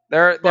at all.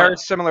 They're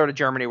similar to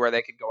Germany where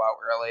they could go out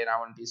early, and I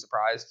wouldn't be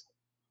surprised.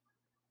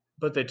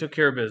 But they took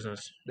care of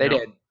business. They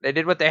did. They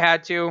did what they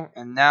had to,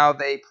 and now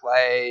they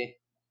play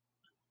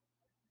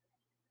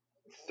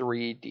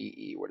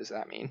 3DE. What does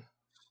that mean?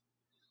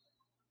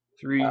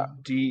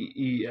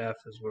 3DEF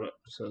is what it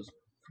says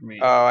for me.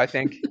 Oh, I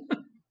think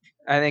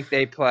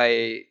they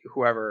play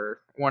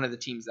one of the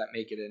teams that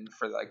make it in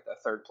for like the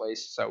third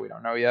place, so we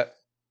don't know yet.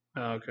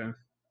 Oh, okay.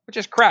 Which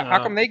is crap.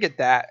 How come they get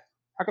that?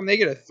 How come they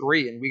get a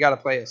 3 and we got to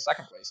play a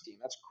second place team?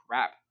 That's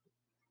crap.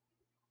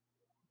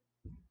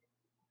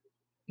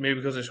 Maybe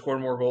because they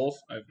scored more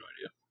goals? I have no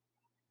idea.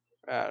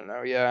 I don't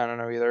know. Yeah, I don't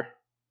know either.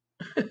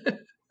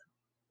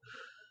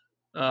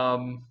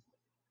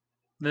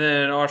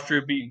 Then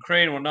Austria beat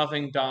Ukraine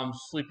 1-0. Dom's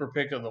sleeper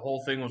pick of the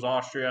whole thing was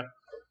Austria,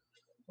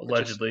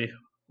 allegedly.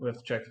 We have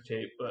to check the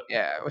tape, but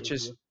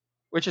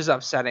which is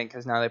upsetting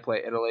because now they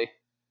play Italy.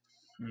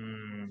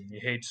 You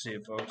hate to see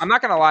it, folks. I'm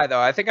not gonna lie though.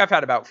 I think I've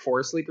had about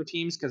 4 sleeper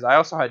teams because I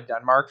also had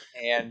Denmark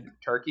and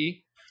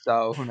Turkey.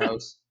 So who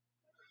knows?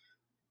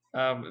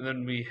 And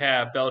then we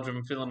have Belgium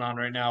and Finland on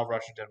right now.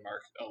 Russia,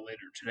 Denmark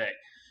later today.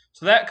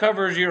 So that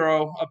covers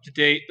Euro up to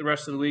date. The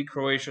rest of the week,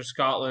 Croatia,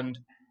 Scotland.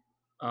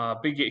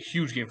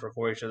 Huge game for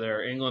Croatia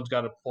there. England's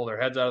got to pull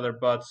their heads out of their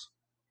butts.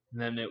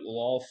 And then it will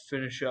all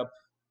finish up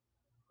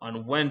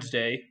on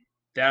Wednesday.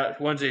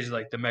 Wednesday's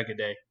like the mega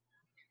day.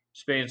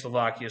 Spain,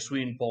 Slovakia,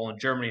 Sweden, Poland,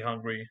 Germany,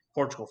 Hungary,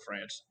 Portugal,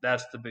 France.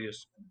 That's the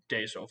biggest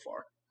day so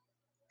far.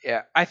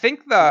 Yeah, I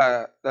think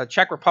the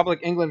Czech Republic,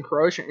 England,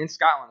 Croatia, and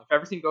Scotland, if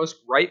everything goes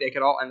right, they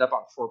could all end up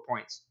on 4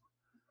 points.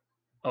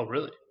 Oh,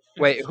 really?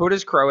 Wait, who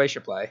does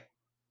Croatia play?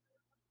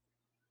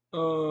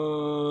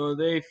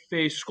 They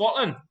face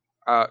Scotland.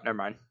 Never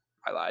mind.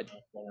 I lied.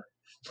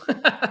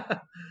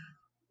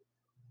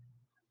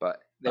 But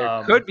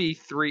there could be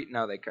 3.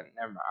 No, they couldn't.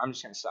 Never mind. I'm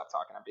just going to stop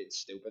talking. I'm being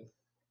stupid.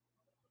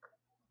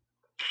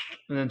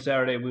 And then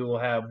Saturday we will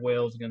have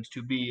Wales against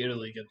 2B,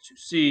 Italy against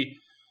 2C.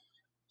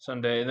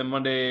 Sunday. And then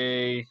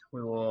Monday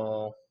we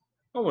will...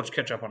 Oh, we'll just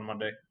catch up on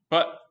Monday.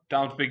 But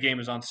Dom's big game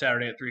is on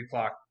Saturday at 3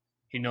 o'clock.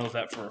 He knows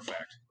that for a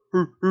fact.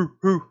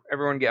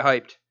 Everyone get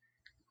hyped.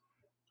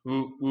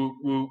 Woo, woo,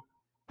 woo.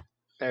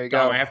 There you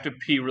Dom, go. I have to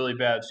pee really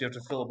bad, so you have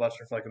to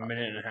filibuster for like a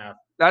minute and a half.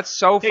 That's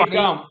so funny. Hey,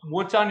 Dom,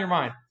 what's on your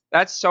mind?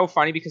 That's so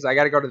funny because I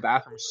got to go to the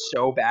bathroom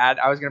so bad.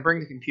 I was going to bring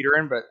the computer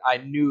in, but I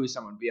knew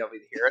someone would be able to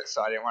hear it,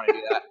 so I didn't want to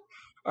do that.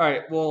 All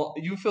right, well,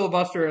 you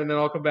filibuster, and then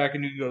I'll come back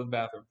and you can go to the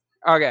bathroom.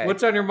 Okay.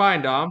 What's on your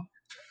mind, Dom?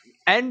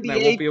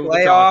 NBA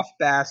playoff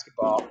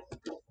basketball.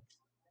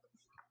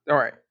 All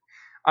right.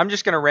 I'm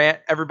just going to rant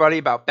everybody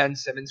about Ben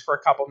Simmons for a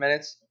couple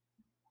minutes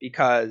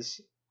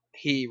because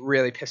he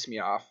really pissed me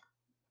off.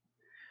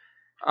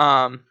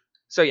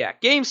 So yeah,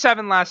 Game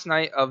 7 last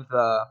night of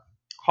the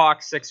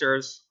Hawks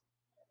Sixers.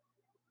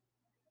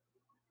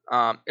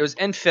 It was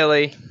in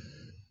Philly.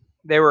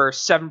 They were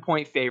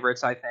 7-point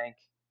favorites, I think.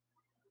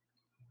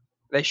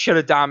 They should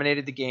have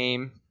dominated the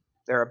game.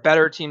 They're a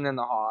better team than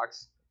the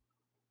Hawks.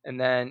 And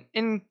then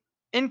in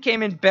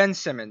came in Ben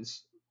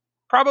Simmons,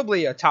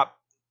 probably a top,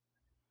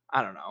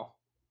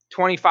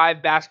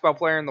 25 basketball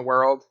player in the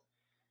world.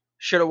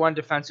 Should have won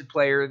Defensive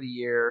Player of the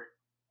Year.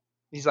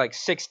 He's like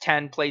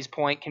 6'10", plays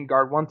point, can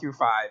guard 1 through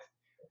 5.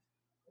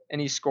 And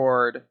he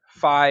scored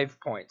 5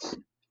 points.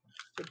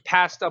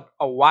 Passed up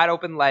a wide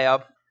open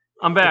layup.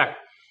 I'm back.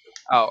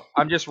 Oh,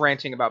 I'm just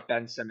ranting about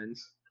Ben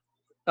Simmons.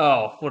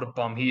 Oh, what a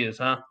bum he is,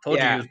 huh? Told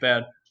you he was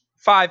bad.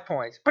 5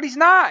 points. But he's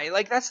not.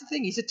 Like, that's the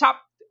thing. He's a top,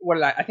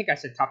 I think I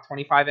said top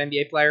 25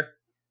 NBA player.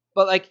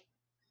 But, like,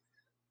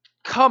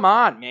 come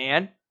on,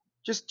 man.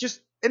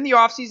 Just in the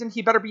offseason,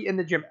 he better be in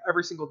the gym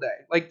every single day.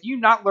 Like, do you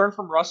not learn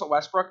from Russell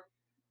Westbrook?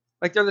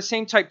 Like, they're the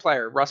same type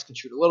player. Russ can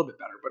shoot a little bit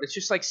better. But it's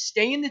just, like,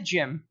 stay in the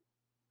gym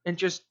and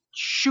just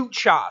shoot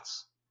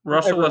shots.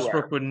 Russell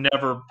Westbrook would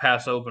never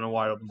pass open a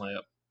wide open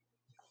layup.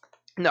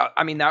 No,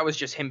 I mean, that was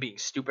just him being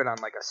stupid on,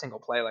 like, a single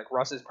play. Like,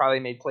 Russ has probably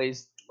made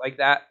plays like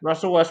that.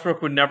 Russell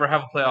Westbrook would never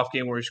have a playoff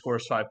game where he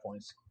scores 5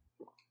 points.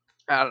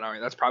 I don't know.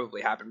 That's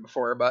probably happened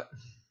before, but...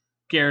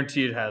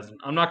 Guarantee it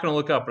hasn't. I'm not going to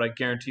look up, but I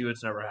guarantee you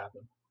it's never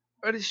happened.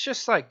 But it's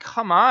just like,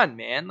 come on,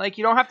 man. Like,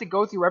 you don't have to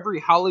go through every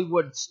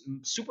Hollywood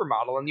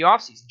supermodel in the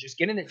offseason. Just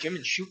get in the gym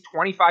and shoot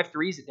 25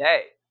 threes a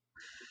day.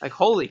 Like,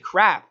 holy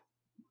crap.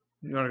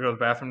 You want to go to the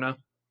bathroom now?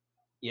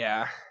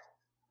 Yeah.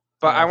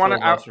 But I want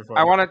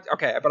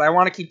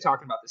to keep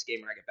talking about this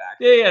game when I get back.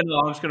 Yeah, no,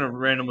 I'm just going to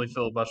randomly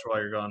filibuster while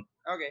you're gone.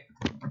 Okay.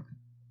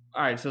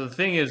 All right, so the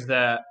thing is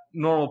that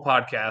normal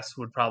podcasts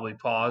would probably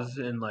pause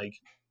and, like,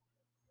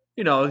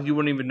 you know, you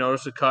wouldn't even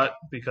notice a cut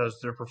because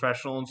they're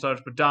professional and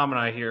such. But Dom and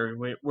I here,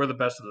 we're the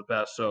best of the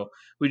best, so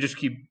we just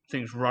keep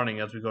things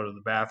running as we go to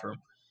the bathroom.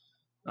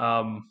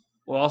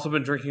 We've also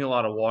been drinking a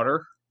lot of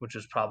water, which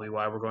is probably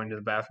why we're going to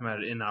the bathroom at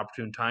an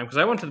inopportune time. Because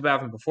I went to the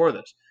bathroom before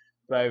this,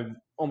 but I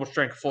almost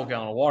drank a full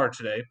gallon of water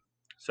today.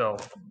 So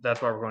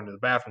that's why we're going to the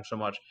bathroom so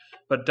much.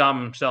 But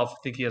Dom himself, I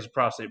think he has a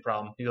prostate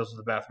problem. He goes to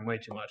the bathroom way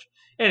too much.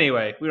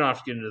 Anyway, we don't have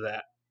to get into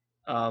that.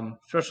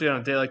 Especially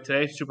on a day like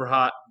today, super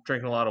hot,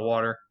 drinking a lot of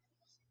water.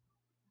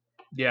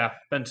 Yeah,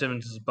 Ben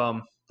Simmons is a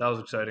bum. That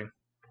was exciting.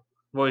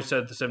 I've always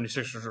said the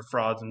 76ers are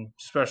frauds, and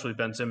especially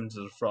Ben Simmons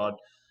is a fraud.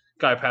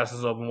 Guy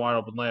passes open wide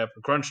open layup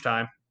in crunch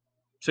time.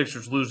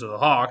 Sixers lose to the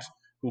Hawks,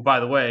 who, by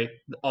the way,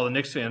 all the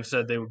Knicks fans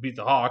said they would beat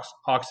the Hawks.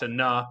 Hawks said,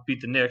 nah, beat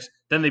the Knicks.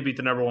 Then they beat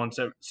the number 1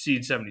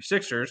 seed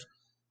 76ers.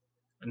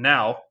 And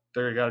now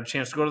they got a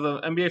chance to go to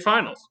the NBA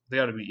Finals. They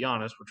got to beat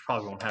Giannis, which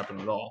probably won't happen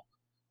at all.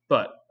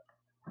 But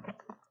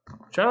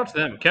shout out to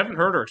them. Kevin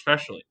Huerter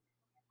especially.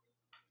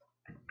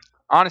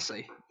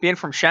 Honestly, being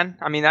from Shen,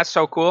 I mean, that's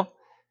so cool.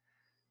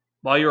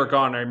 While you were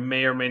gone, I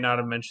may or may not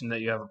have mentioned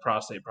that you have a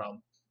prostate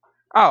problem.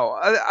 Oh,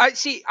 I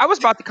see. I was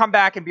about to come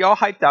back and be all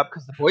hyped up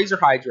because the boys are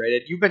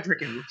hydrated. You've been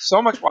drinking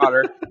so much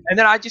water, and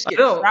then I just I get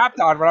know. crapped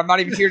on when I'm not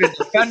even here to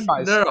defend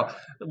myself.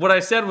 No. What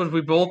I said was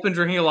we've both been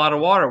drinking a lot of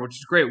water, which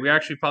is great. We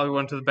actually probably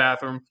went to the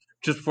bathroom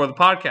just before the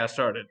podcast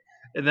started.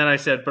 And then I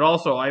said, but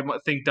also I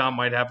think Dom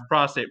might have a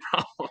prostate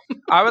problem.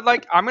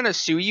 I'm going to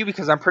sue you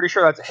because I'm pretty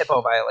sure that's a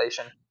HIPAA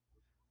violation.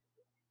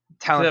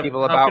 Telling people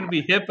How about, can it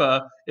be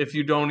HIPAA if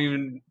you don't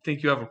even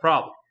think you have a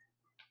problem?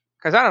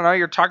 because I don't know.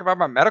 You're talking about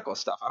my medical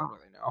stuff. I don't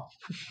really know.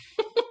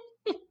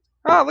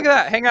 Oh, look at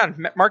that. Hang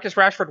on. Marcus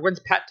Rashford wins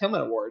Pat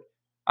Tillman Award.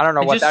 I don't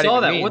know I what just that saw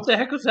even that. means. What the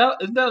heck was that?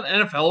 Isn't that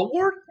an NFL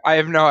award? I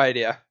have no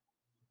idea.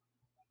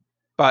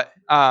 But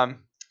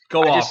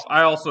Go off.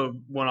 I also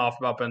went off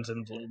about Ben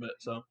Simmons a little bit.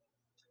 So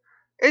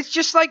it's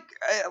just like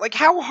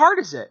how hard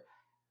is it?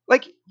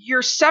 Like,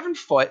 you're 7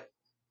 foot.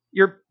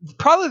 You're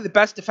probably the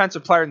best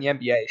defensive player in the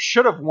NBA.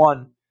 Should have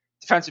won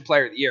Defensive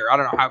Player of the Year. I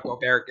don't know how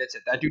Gobert gets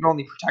it. That dude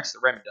only protects the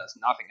rim and does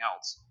nothing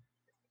else.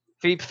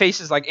 If he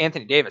faces like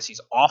Anthony Davis, he's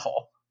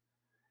awful.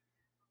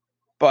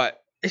 But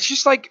it's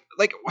just like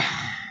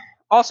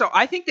also,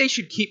 I think they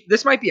should keep,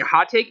 this might be a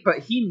hot take, but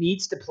he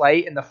needs to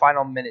play in the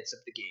final minutes of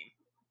the game.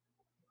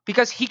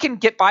 Because he can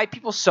get by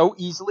people so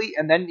easily,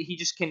 and then he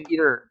just can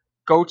either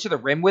go to the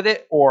rim with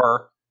it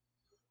or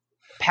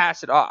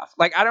pass it off.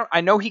 Like, I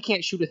know he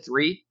can't shoot a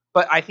three,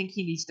 but I think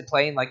he needs to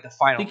play in like the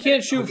final. He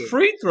can't shoot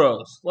free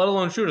throws, let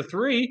alone shoot a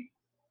three.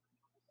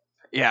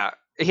 Yeah,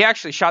 he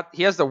actually shot.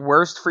 He has the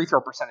worst free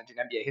throw percentage in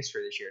NBA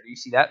history this year. Do you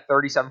see that?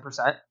 37%.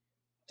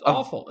 It's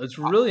awful. It's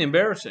really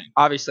embarrassing.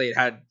 Obviously, it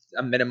had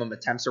a minimum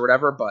attempts or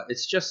whatever, but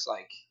it's just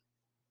like,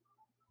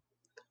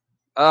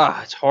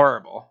 it's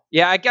horrible.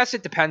 Yeah, I guess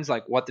it depends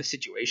like what the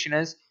situation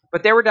is.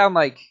 But they were down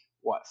like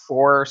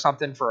 4 or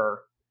something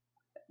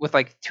with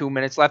like 2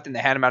 minutes left, and they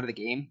had him out of the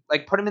game.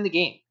 Like, put him in the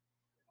game.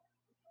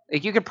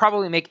 Like, you could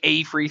probably make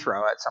a free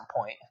throw at some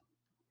point.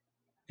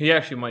 He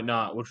actually might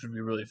not, which would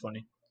be really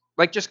funny.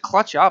 Like, just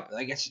clutch up.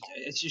 Like, it's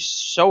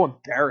just so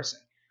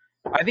embarrassing.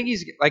 I think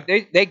he's like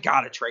they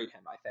gotta trade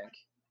him. I think.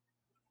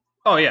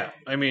 Oh yeah,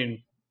 I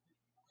mean,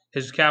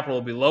 his capital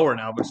will be lower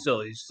now, but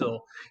still,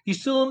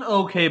 he's still an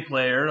okay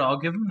player. I'll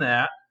give him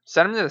that.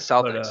 Send him to the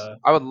Celtics. But,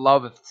 I would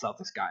love if the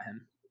Celtics got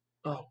him.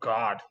 Oh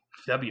God,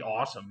 that'd be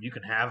awesome. You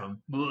can have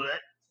him. Blech.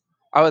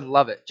 I would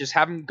love it. Just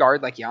have him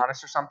guard like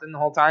Giannis or something the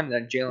whole time, and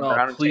then Jaylen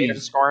Brown and Tatum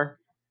scoring.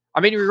 I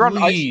mean,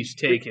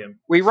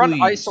 we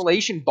run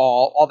isolation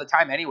ball all the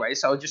time anyway,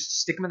 so just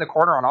stick him in the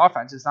corner on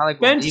offense. It's not like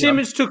Ben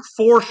Simmons took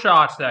 4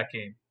 shots that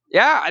game.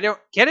 Yeah, I don't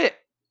get it.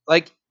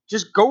 Like,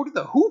 just go to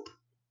the hoop.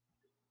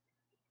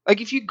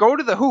 Like, if you go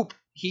to the hoop,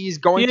 he's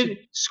going to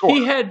score.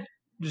 He had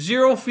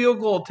 0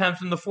 field goal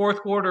attempts in the fourth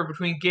quarter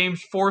between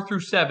games 4 through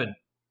 7.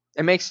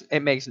 It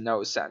makes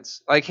no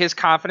sense. Like, his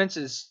confidence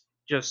is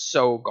just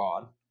so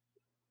gone.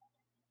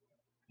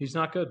 He's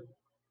not good.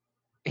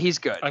 He's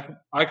good. I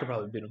could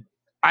probably beat him.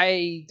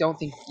 I don't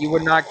think you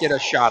would not get a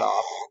shot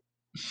off.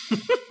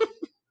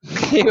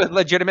 He would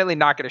legitimately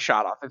not get a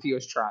shot off if he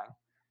was trying.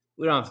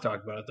 We don't have to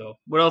talk about it, though.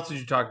 What else did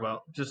you talk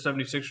about? Just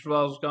 76ers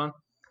while I was gone?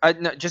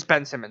 No, just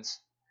Ben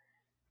Simmons.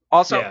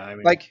 Also, yeah,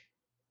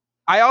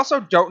 I also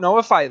don't know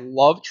if I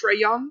love Trae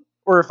Young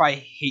or if I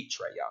hate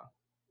Trae Young.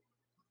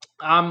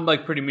 I'm,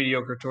 like, pretty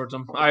mediocre towards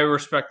him. I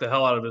respect the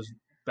hell out of his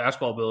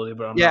basketball ability,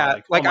 but I'm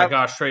not like, oh my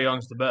gosh, Trae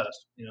Young's the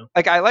best. You know,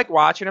 like, I like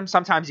watching him.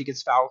 Sometimes he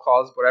gets foul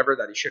calls, whatever,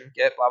 that he shouldn't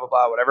get, blah blah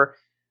blah, whatever.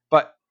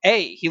 But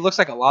he looks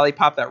like a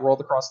lollipop that rolled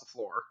across the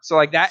floor. So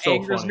like that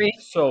angers me.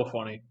 So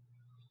funny.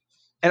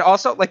 And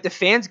also, like, the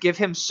fans give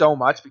him so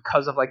much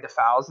because of like the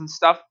fouls and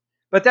stuff.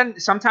 But then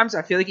sometimes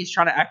I feel like he's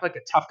trying to act like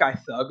a tough guy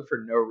thug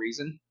for no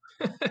reason.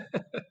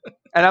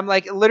 And I'm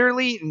like,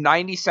 literally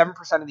 97%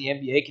 of the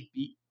NBA could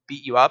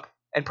beat you up,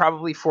 and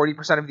probably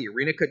 40% of the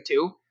arena could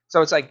too.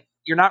 So it's like,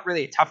 you're not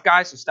really a tough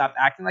guy, so stop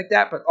acting like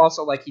that. But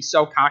also, like, he's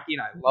so cocky,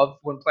 and I love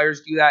when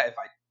players do that if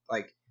I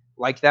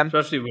like them.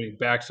 Especially when he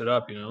backs it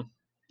up, you know?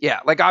 Yeah,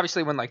 like,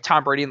 obviously when, like,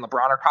 Tom Brady and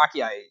LeBron are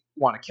cocky, I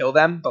want to kill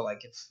them. But,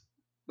 like,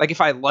 if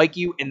I like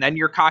you and then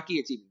you're cocky,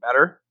 it's even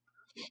better.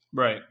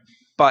 Right.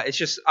 But it's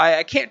just,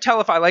 I can't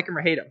tell if I like him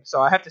or hate him. So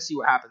I have to see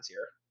what happens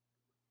here.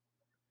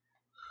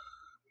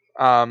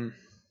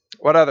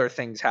 What other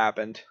things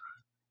happened?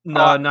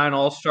 9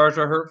 All-Stars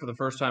are hurt for the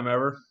first time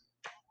ever.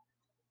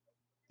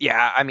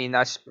 Yeah, I mean,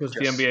 that's because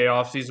the NBA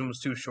offseason was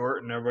too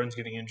short and everyone's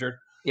getting injured.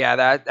 Yeah,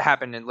 that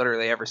happened in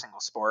literally every single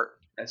sport.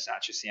 That's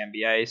not just the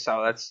NBA,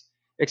 so that's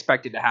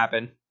expected to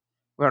happen.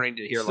 We don't need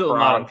to hear Still LeBron.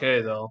 Not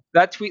okay though.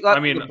 That tweet,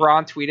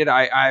 LeBron tweeted,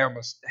 I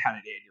almost had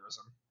an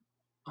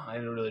aneurysm. It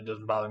really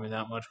doesn't bother me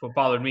that much. What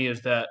bothered me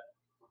is that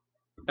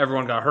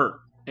everyone got hurt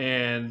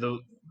and the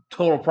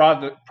total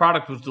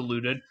product was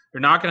diluted.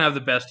 You're not going to have the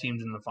best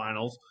teams in the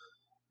finals,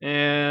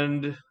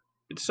 and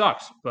it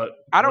sucks, but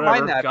I don't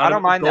mind that. I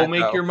don't mind that. Go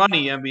make your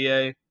money,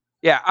 NBA.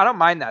 Yeah, I don't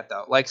mind that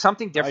though. Like,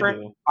 something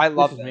different. I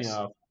love this.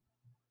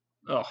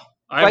 I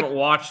haven't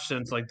watched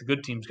since like the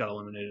good teams got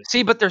eliminated.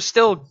 See, but there's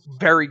still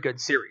very good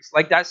series.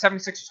 Like that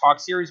 76ers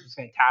Hawks series was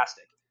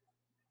fantastic.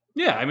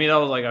 Yeah, I mean, that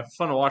was like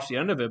fun to watch the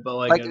end of it, but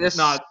like it's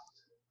not.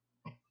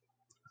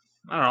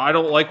 I don't know. I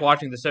don't like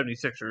watching the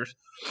 76ers,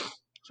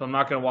 so I'm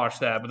not going to watch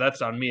that. But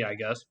that's on me, I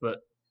guess. But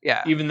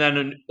Yeah. even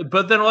then,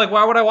 like,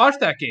 why would I watch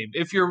that game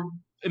if you're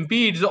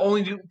Embiid's the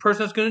only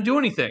person that's going to do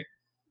anything?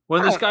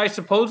 When this guy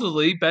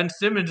supposedly Ben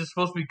Simmons is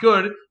supposed to be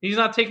good, he's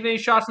not taking any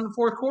shots in the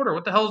fourth quarter.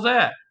 What the hell is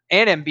that?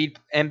 And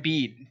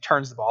Embiid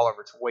turns the ball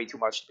over way too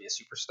much to be a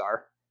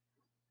superstar.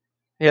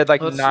 He had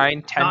like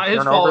 9, 10 not his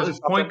turnovers. fault. His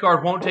point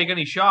guard won't take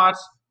any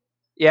shots.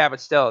 Yeah,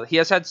 but still, he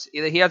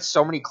had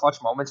so many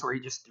clutch moments where he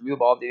just threw the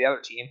ball to the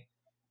other team.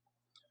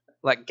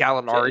 Like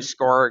Gallinari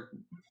score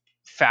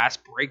fast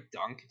break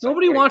dunk.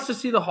 Nobody wants to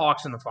see the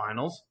Hawks in the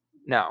finals.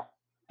 No,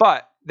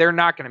 but they're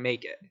not going to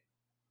make it.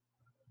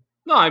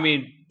 No, I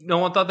mean, no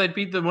one thought they'd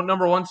beat the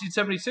number 1 seed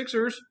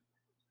 76ers.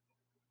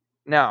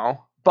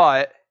 No,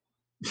 but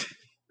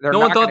no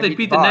one thought they'd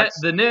beat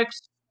the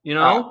Knicks. You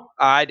know,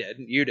 I did.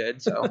 You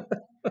did. So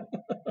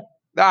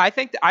I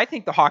think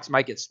the Hawks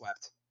might get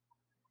swept.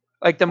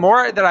 Like the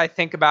more that I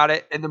think about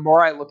it, and the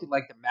more I look at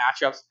like the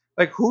matchups,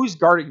 like who's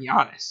guarding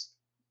Giannis?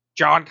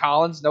 John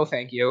Collins? No,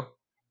 thank you.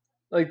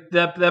 Like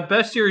that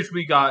best series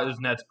we got is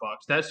Nets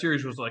Bucks. That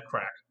series was like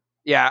crack.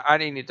 Yeah, I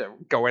didn't need to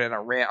go in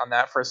a rant on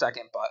that for a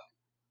second, but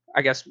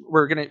I guess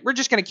we're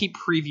just gonna keep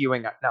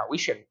previewing. No, we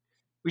shouldn't.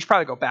 We should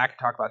probably go back and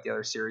talk about the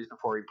other series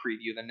before we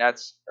preview the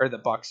Nets or the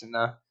Bucks and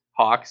the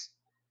Hawks.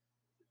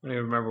 I don't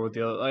even remember what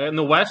the other. Like, in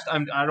the West,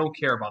 I don't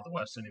care about the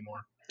West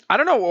anymore. I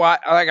don't know why.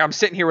 Like I'm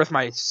sitting here with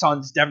my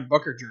Suns Devin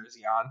Booker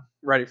jersey on,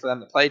 ready for them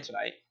to play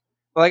tonight.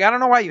 But like I don't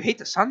know why you hate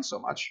the Suns so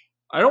much.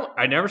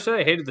 I never said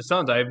I hated the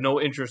Suns. I have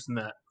no interest in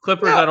that.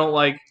 Clippers, I don't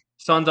like.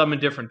 Suns, I'm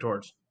indifferent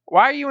towards.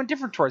 Why are you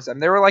indifferent towards them?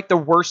 They were like the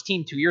worst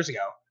team 2 years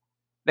ago.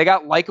 They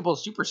got likable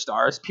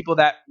superstars, people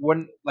that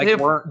wouldn't like. They have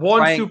weren't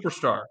one playing.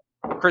 Superstar.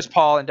 Chris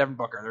Paul and Devin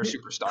Booker, they're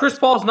superstars. Chris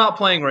Paul's not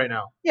playing right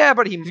now. Yeah,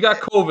 but he's got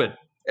COVID.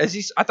 I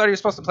thought he was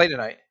supposed to play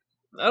tonight.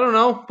 I don't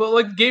know, but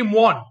like game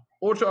 1.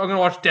 I'm going to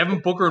watch Devin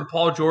Booker and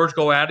Paul George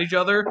go at each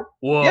other.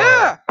 Whoa.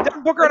 Yeah,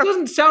 Devin Booker. That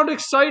doesn't sound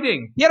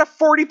exciting. He had a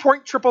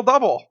 40-point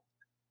triple-double.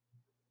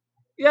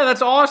 Yeah,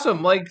 that's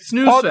awesome. Like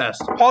snooze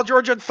fest. Paul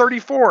George had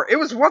 34. It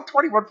was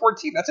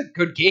 120-114. That's a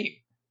good game.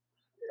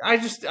 I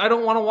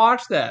don't want to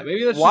watch that.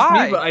 Maybe that's just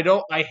me,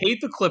 but I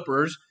hate the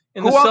Clippers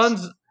and the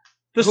Suns.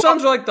 The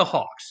Suns are like the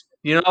Hawks.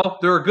 You know,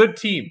 they're a good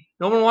team.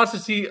 No one wants to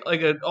see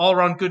like an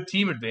all-around good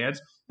team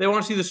advance. They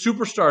want to see the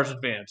superstars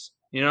advance.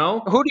 You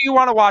know, who do you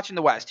want to watch in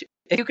the West?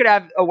 If you could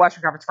have a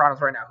Western Conference Finals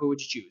right now, who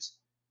would you choose?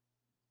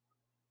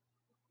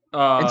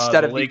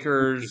 Instead of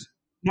Lakers.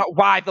 No,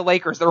 why the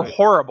Lakers? They're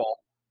horrible.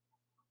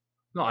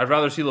 No, I'd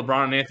rather see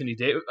LeBron and Anthony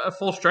Davis at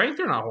full strength.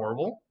 They're not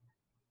horrible.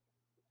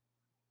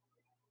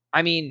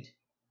 I mean,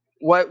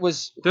 they're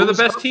the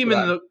best team in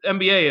the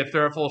NBA if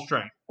they're at full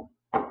strength.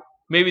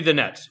 Maybe the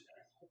Nets.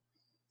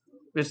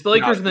 It's the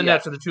Lakers and the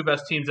Nets are the two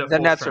best teams at full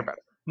strength. The Nets are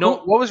better. No,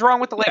 what was wrong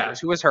with the Lakers?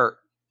 Who was hurt?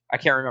 I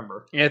can't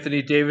remember.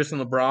 Anthony Davis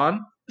and LeBron.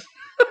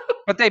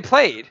 But they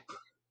played.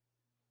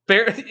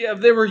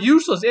 They were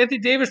useless. Anthony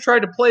Davis tried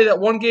to play that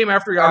one game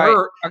after he got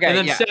hurt and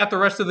then sat the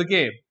rest of the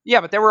game.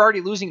 Yeah, but they were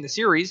already losing the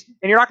series.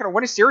 And you're not going to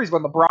win a series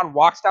when LeBron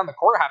walks down the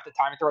court half the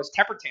time and throws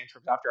temper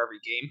tantrums after every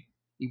game.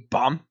 You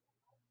bum.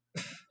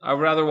 I'd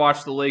rather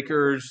watch the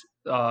Lakers.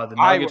 The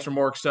Nuggets are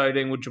more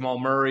exciting with Jamal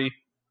Murray.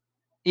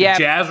 Yeah, the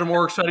Jazz are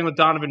more exciting with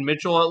Donovan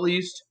Mitchell, at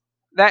least.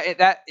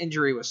 That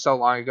injury was so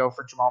long ago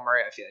for Jamal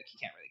Murray. I feel like you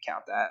can't really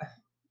count that.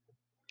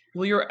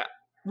 Well,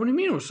 what do you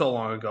mean it was so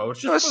long ago? It's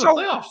just before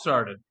the playoffs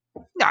started.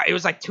 No, it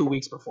was like 2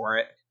 weeks before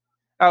it.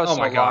 That was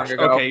my gosh. Long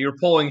ago. Okay, you're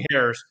pulling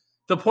hairs.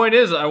 The point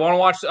is, I want to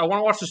watch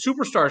the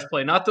superstars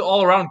play, not the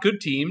all-around good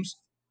teams.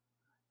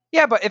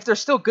 Yeah, but if they're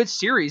still good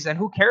series, then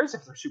who cares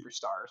if they're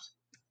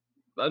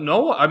superstars?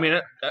 No, I mean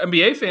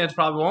NBA fans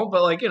probably won't,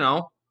 but like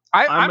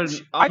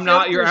I'm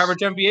not your average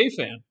NBA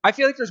fan. I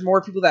feel like there's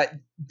more people that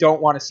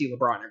don't want to see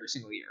LeBron every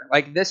single year.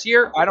 Like this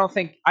year,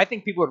 I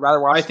think people would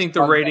rather watch. I think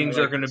the ratings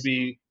are going to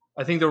be.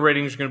 I think the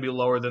ratings are going to be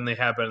lower than they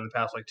have been in the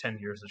past 10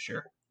 years this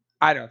year.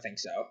 I don't think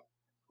so.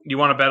 You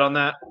want to bet on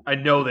that? I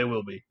know they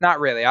will be.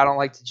 Not really. I don't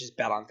like to just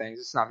bet on things.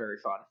 It's not very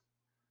fun.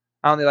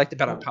 I only like to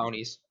bet on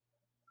ponies.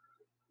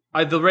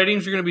 The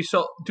ratings are going to be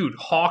so. Dude,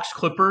 Hawks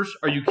Clippers?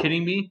 Are you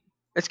kidding me?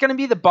 It's going to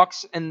be the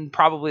Bucks and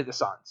probably the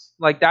Suns.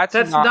 Like that's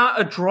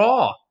not a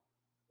draw.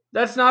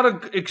 That's not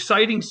an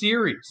exciting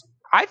series.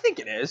 I think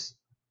it is.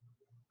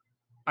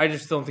 I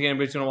just don't think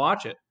anybody's going to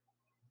watch it.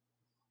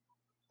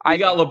 I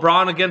got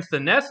LeBron against the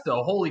Nets,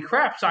 though. Holy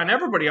crap. Sign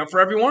everybody up for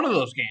every one of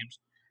those games.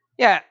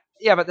 Yeah,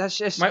 but that's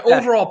just... My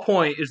overall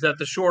point is that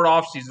the short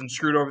offseason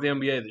screwed over the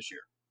NBA this year.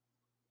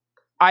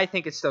 I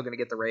think it's still going to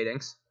get the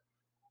ratings.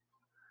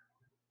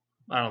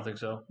 I don't think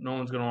so. No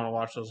one's going to want to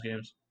watch those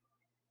games.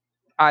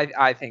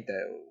 I think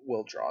that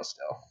we'll draw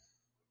still.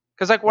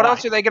 Because, what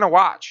else are they going to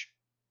watch?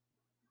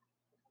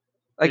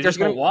 There's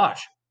going to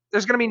watch.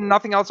 There's going to be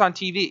nothing else on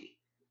TV.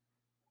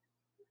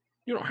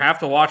 You don't have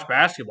to watch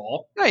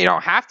basketball. No, you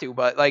don't have to,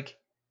 but If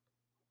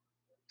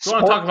you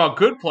want to talk about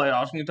good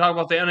playoffs, you can talk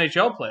about the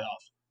NHL playoffs.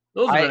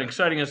 Those have been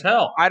exciting as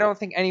hell. I don't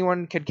think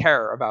anyone could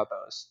care about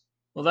those.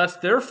 Well, that's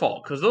their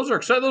fault, because those are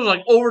exciting. Those are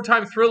like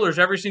overtime thrillers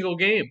every single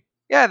game.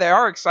 Yeah, they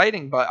are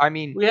exciting, but I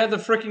mean, We had the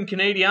freaking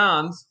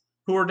Canadiens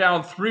who were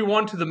down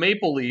 3-1 to the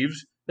Maple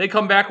Leafs. They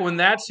come back and win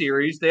that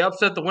series. They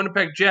upset the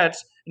Winnipeg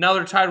Jets, and now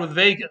they're tied with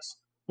Vegas,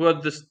 who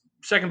had the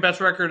second best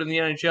record in the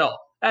NHL.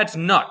 That's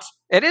nuts.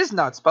 it is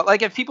nuts. But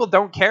like, if people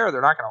don't care,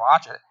 they're not going to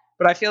watch it.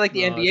 But I feel like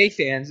the No, NBA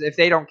fans, if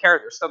they don't care,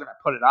 they're still going to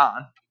put it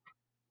on.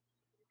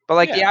 But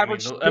like yeah, I mean,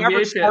 the the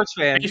average NBA sports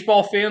fan,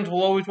 baseball fans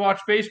will always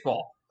watch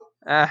baseball.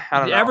 I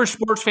don't The know. average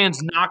sports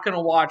fan's not going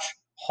to watch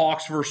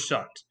Hawks versus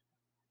Suns.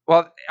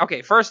 Well,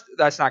 okay, first,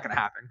 that's not going to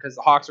happen because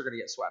the Hawks are going to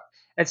get swept.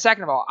 And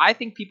second of all, I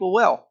think people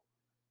will.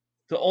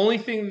 The only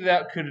thing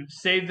that could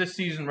save this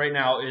season right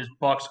now is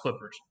Bucks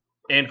Clippers,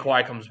 and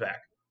Kawhi comes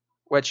back.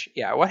 Which,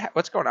 yeah,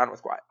 what's going on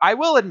with Kawhi? I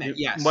will admit, It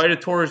yes. might have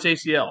tore his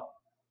ACL.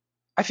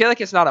 I feel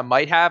like it's not a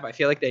might have. I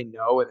feel like they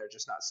know and they're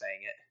just not saying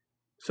it.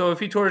 So if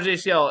he tore his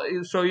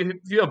ACL, so if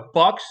you have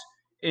Bucks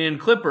and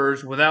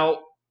Clippers without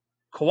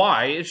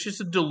Kawhi, it's just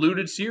a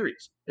diluted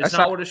series. It's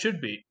not what it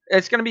should be.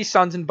 It's going to be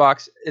Suns and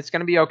Bucks. It's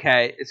going to be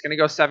okay. It's going to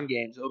go 7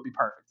 games. It'll be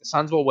perfect. The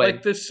Suns will win.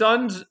 Like the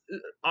Suns,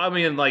 I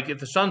mean, like if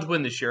the Suns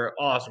win this year,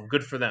 awesome,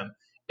 good for them.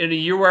 In a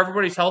year where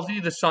everybody's healthy,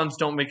 the Suns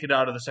don't make it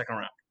out of the second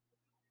round.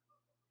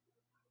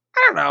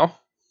 I don't know.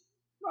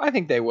 I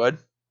think they would.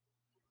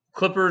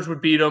 Clippers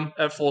would beat them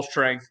at full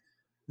strength.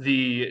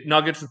 The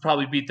Nuggets would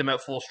probably beat them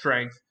at full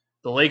strength.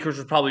 The Lakers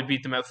would probably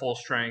beat them at full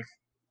strength.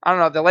 I don't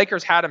know. The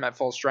Lakers had them at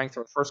full strength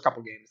for the first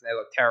couple games. They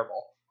looked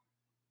terrible.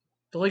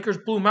 The Lakers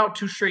blew them out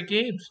 2 straight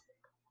games.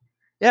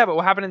 Yeah, but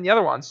what happened in the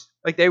other ones?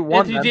 Like they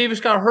won. Anthony Davis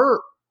got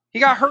hurt. He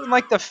got hurt in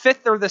like the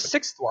 5th or the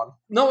 6th one.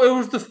 No, it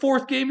was the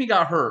 4th game he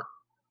got hurt.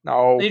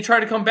 No. And he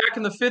tried to come back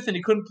in the 5th and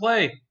he couldn't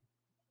play.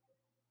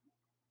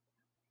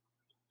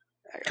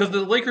 Because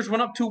the Lakers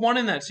went up 2-1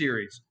 in that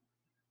series.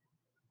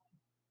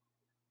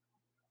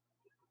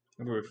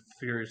 I'm going to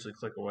furiously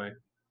click away.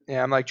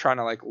 Yeah, I'm like trying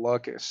to like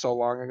look. It's so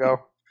long ago.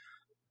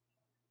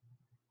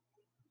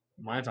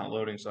 Mine's not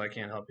loading, so I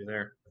can't help you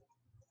there.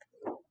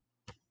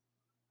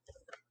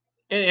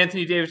 And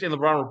Anthony Davis and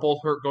LeBron were both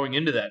hurt going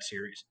into that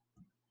series.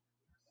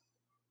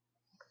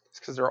 It's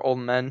because they're old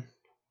men.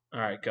 All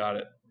right, got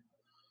it.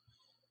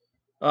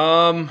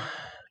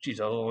 Geez,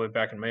 I was all the way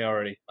back in May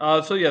already.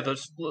 So yeah, the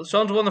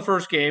Suns won the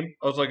first game.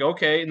 I was like,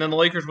 okay, and then the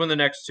Lakers win the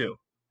next 2.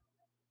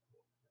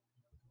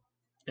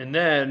 And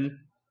then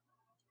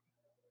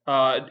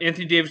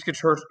Anthony Davis gets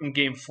hurt in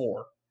Game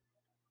 4.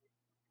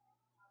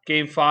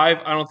 Game 5,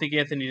 I don't think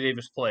Anthony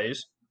Davis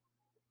plays.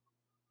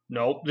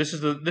 Nope. This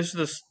is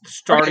the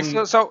starting.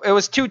 Okay, so it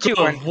was 2-2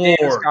 when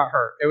Davis got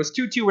hurt. It was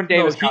 2-2 when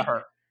Davis got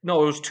hurt.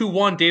 No, it was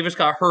 2-1. Davis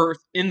got hurt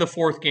in the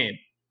 4th game.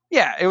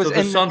 Yeah, it was. So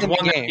the Suns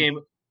won that game.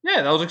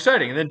 Yeah, that was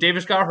exciting. And then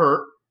Davis got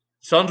hurt.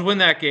 Suns win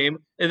that game,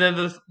 and then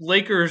the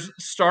Lakers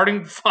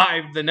starting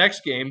 5 the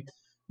next game: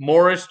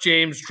 Morris,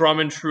 James,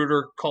 Drummond,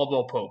 Schroeder,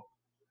 Caldwell Pope.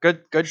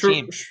 Good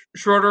team.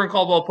 Schroeder and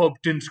Caldwell Pope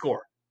didn't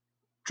score.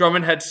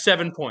 Drummond had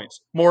 7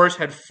 points. Morris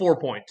had 4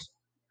 points.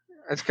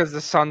 It's because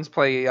the Suns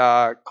play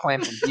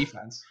Clemson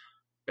defense.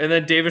 And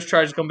then Davis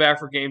tries to come back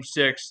for Game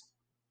 6.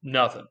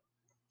 Nothing.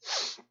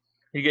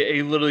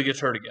 He literally gets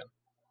hurt again.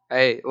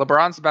 Hey,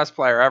 LeBron's the best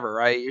player ever,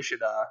 right? You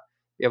should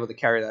be able to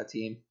carry that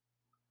team.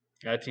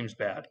 That team's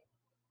bad.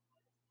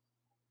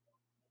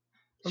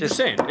 I'm just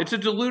saying. It's a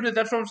diluted.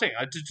 That's what I'm saying.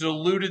 It's a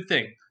diluted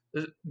thing.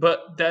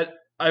 But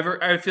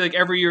I feel like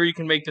every year you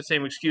can make the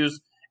same excuse.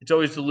 It's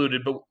always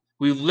diluted. But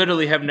we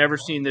literally have never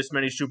seen this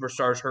many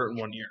superstars hurt in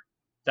one year.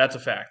 That's a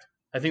fact.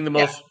 I think the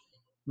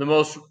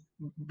most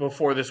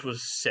before this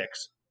was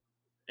 6.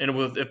 And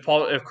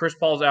if Chris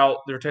Paul's out,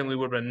 there technically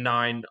would have been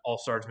 9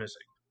 All-Stars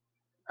missing,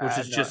 which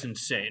is just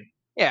insane.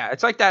 Yeah,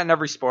 it's like that in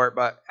every sport.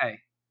 But hey,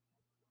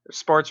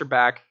 sports are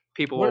back.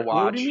 People will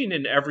watch. What do you mean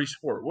in every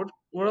sport?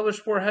 What other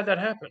sport had that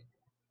happen?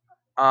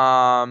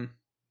 I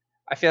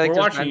feel like we're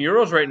watching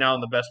Euros right now,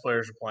 and the best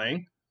players are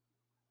playing.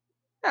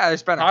 Yeah,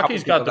 there's been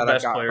hockey's got the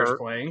best players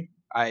playing.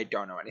 I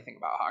don't know anything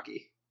about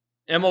hockey.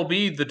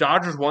 MLB, the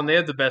Dodgers won. They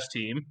had the best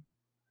team.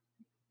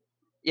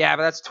 Yeah,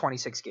 but that's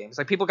 26 games.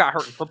 Like people got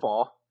hurt in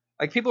football.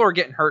 Like people were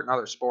getting hurt in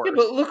other sports. Yeah,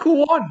 but look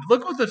who won.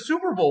 Look what the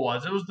Super Bowl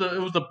was. It was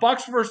the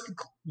Bucks versus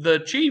the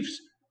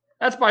Chiefs.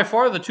 That's by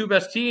far the 2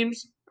 best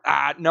teams.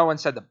 No one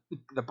said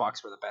the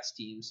Bucks were the best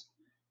teams.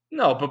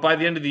 No, but by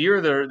the end of the year,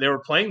 they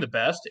were playing the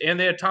best, and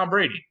they had Tom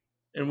Brady,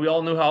 and we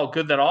all knew how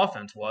good that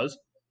offense was.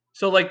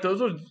 So, like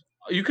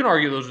you can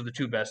argue those are the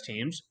 2 best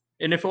teams,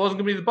 and if it wasn't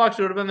going to be the Bucks,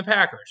 it would have been the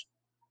Packers.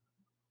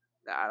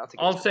 Nah, I don't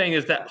think. All I'm saying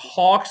is that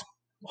Hawks,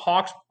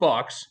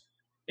 Bucks,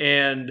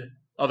 and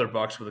other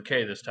Bucks with a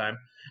K this time,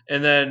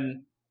 and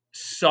then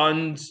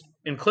Suns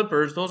and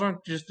Clippers. Those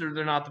aren't just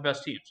they're not the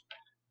best teams.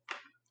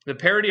 The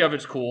parody of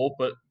it's cool,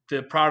 but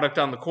the product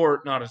on the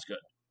court not as good.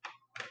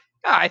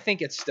 I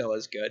think it still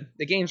is good.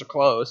 The games are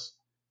close.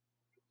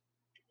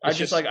 I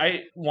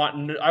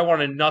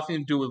wanted nothing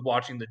to do with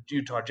watching the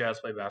Utah Jazz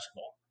play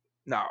basketball.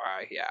 No,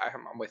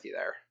 I'm with you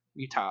there.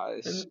 Utah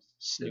is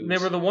snooze. They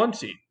were the 1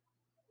 seed.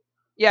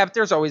 Yeah, but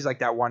there's always like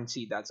that 1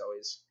 seed. That's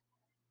always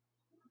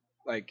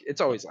like it's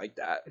always like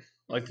that.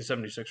 Like the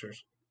 76ers.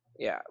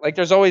 Yeah, like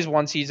there's always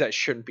 1 seeds that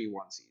shouldn't be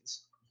 1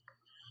 seeds.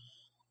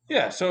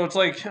 Yeah, so it's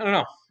like, I don't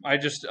know.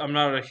 I'm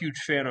not a huge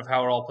fan of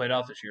how it all played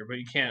out this year, but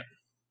you can't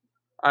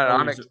I don't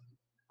know. always.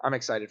 I'm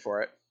excited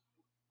for it.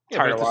 Yeah,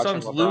 but Tired if of the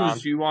watching Suns LeBron.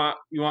 lose, you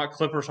want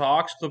Clippers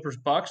Hawks, Clippers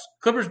Bucks.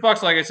 Clippers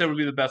Bucks, like I said, would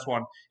be the best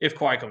one if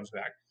Kawhi comes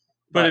back.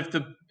 But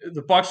But if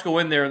the Bucks go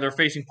in there and they're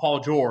facing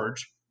Paul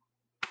George,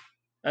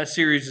 that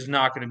series is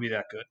not going to be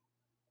that good.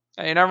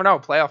 you never know.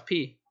 Playoff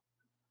P.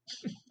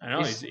 I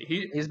know He's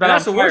and been on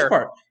that's the worst fire.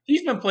 part.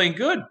 He's been playing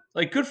good,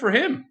 like good for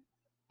him.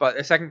 But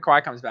the second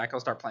Kawhi comes back, he'll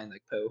start playing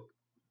like poo.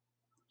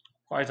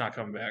 Kawhi's not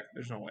coming back.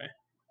 There's no way.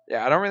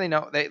 Yeah, I don't really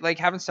know. They like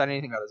haven't said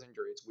anything about his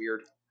injury. It's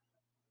weird.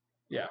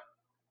 Yeah.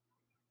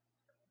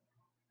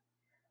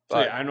 So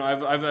But yeah, I know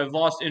I've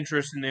lost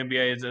interest in the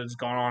NBA as it's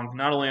gone on.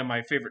 Not only have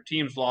my favorite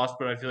teams lost,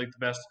 but I feel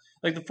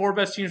like the four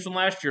best teams from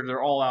last year,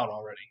 they're all out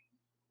already.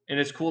 And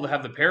it's cool to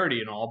have the parity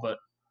and all, but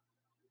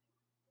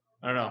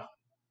I don't know.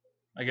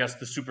 I guess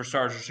the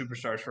superstars are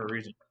superstars for a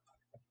reason.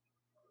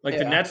 Like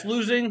the yeah, Nets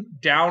losing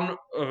down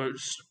a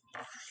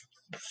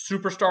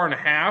superstar and a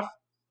half,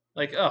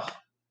 like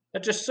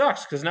that just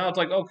sucks because now it's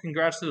like, oh,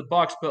 congrats to the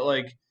Bucks, but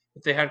like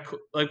if they had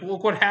like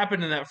look what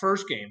happened in that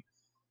first game,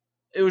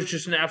 it was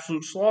just an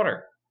absolute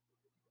slaughter.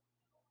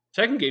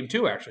 Second game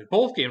too, actually,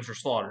 both games were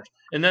slaughters,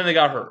 and then they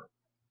got hurt.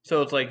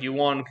 So it's like you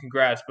won,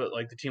 congrats, but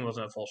like the team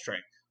wasn't at full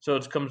strength. So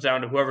it comes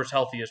down to whoever's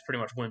healthiest pretty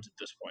much wins at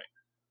this point.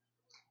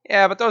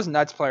 yeah. But those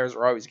Nets players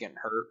are always getting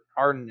hurt.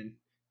 Harden and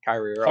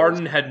Kyrie are always.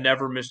 Harden had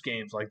never missed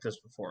games like this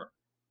before.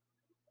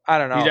 I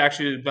don't He's know.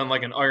 actually been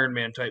like an Iron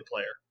Man type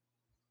player.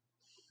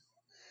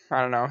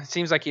 I don't know. It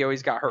seems like he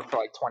always got hurt for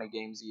like 20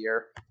 games a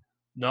year.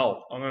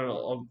 No,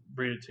 I'll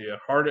read it to you.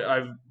 Harden,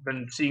 I've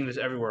been seeing this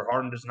everywhere.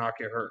 Harden does not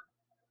get hurt.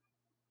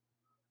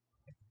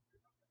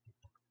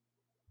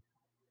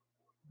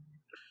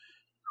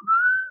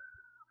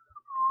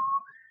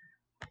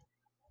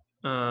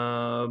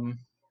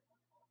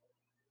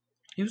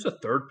 He was a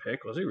third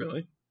pick, was he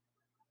really?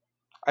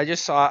 I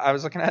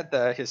was looking at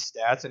his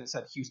stats and it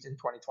said Houston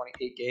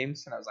 2028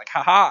 games, and I was like,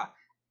 haha.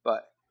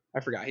 But I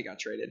forgot he got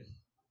traded.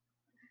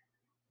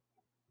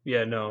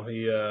 Yeah, no,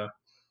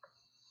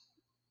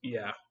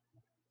 yeah.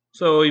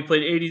 So he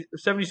played 80,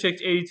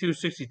 76, 82,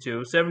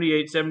 62,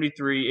 78,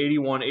 73,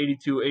 81,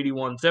 82,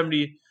 81,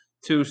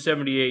 72,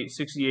 78,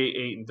 68,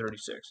 8, and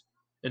 36.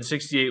 And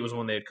 68 was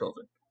when they had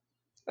COVID.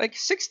 Like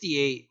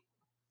 68.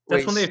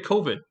 That's when they had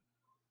COVID.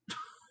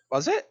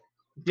 Was it?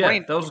 Yeah,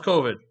 that was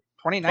COVID.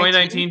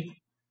 2019?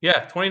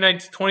 Yeah,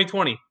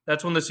 2020.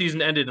 That's when the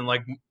season ended in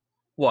like,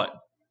 what?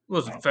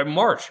 Was it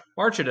March?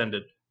 March it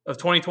ended of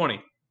 2020.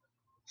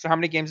 So how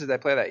many games did they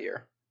play that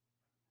year?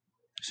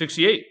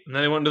 68. And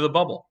then they went into the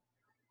bubble.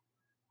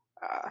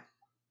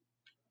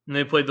 And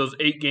they played those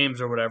 8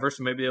 games or whatever,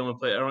 so maybe they only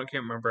played.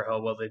 Can't remember how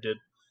well they did.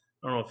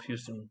 I don't know if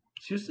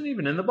Houston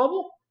even in the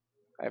bubble?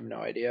 I have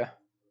no idea.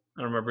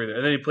 I don't remember either.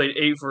 And then he played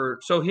 8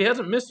 so he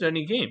hasn't missed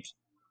any games.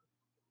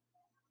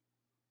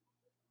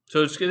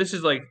 So this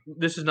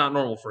is not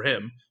normal for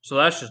him. So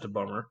that's just a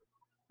bummer.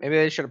 Maybe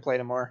they should have played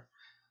him more.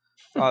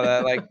 All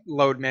that like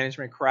load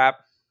management crap.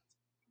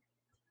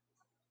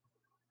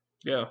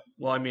 Yeah.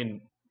 Well, I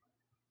mean,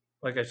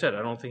 like I said,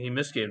 I don't think he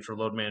missed games for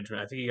load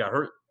management. I think he got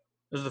hurt.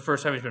 This is the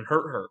first time he's been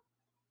hurt.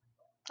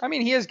 I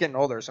mean, he is getting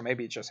older, so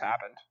maybe it just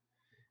happened.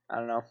 I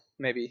don't know.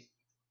 Maybe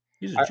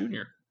he's a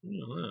junior. You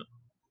know that.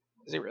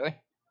 Is he really?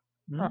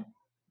 Mm-hmm. Huh.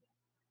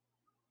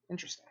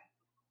 Interesting.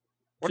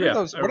 What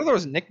are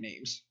those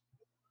nicknames?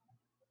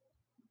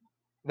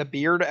 The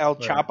Beard, El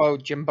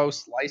Chapo, Jimbo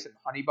Slice, and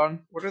Honey Bun.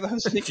 What are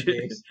those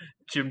nicknames?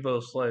 Jimbo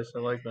Slice. I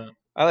like that.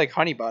 I like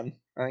Honey Bun.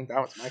 I think that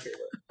one's my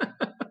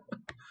favorite.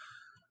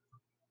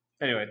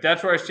 Anyway,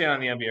 that's where I stand on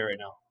the NBA right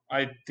now.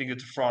 I think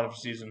it's a fraud of a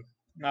season.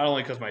 Not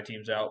only because my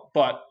team's out,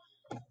 but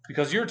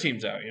because your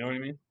team's out. You know what I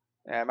mean?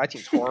 Yeah, my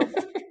team's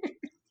horrible.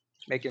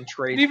 Making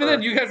trades. But even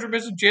then, you guys were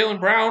missing Jaylen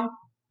Brown.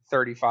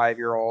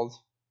 35-year-old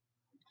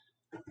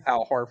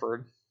Al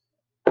Horford.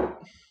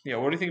 Yeah,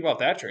 what do you think about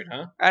that trade,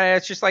 huh? And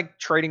it's just like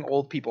trading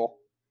old people.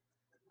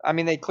 I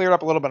mean, they cleared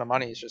up a little bit of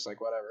money. It's just like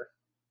whatever.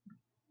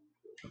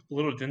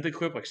 Didn't they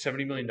clear up like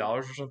 $70 million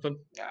or something?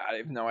 I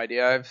have no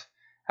idea.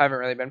 I haven't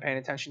really been paying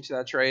attention to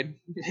that trade.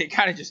 It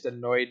kind of just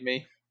annoyed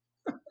me.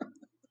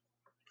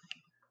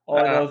 All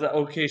I know is that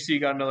OKC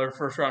got another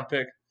first round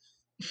pick.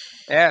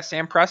 Yeah,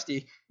 Sam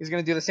Presti. He's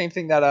going to do the same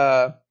thing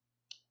that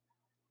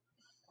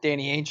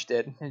Danny Ainge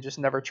did and just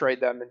never trade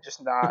them and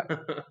just not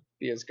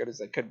be as good as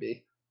they could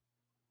be.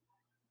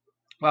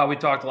 Wow, we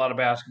talked a lot of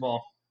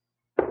basketball.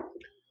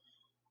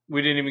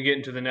 We didn't even get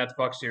into the Nets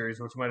Bucks series,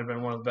 which might have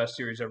been one of the best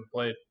series ever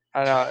played.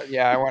 I know.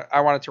 Yeah,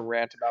 I wanted to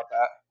rant about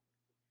that.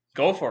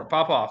 Go for it.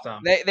 Pop off,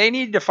 Tom. They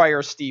need to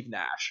fire Steve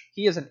Nash.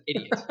 He is an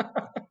idiot.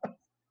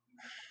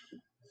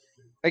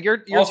 Like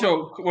you're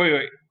also,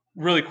 wait,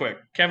 really quick.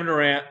 Kevin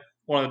Durant,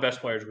 one of the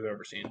best players we've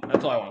ever seen.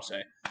 That's all I want to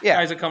say. Yeah.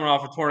 Guys are coming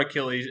off a torn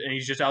Achilles, and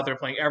he's just out there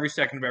playing every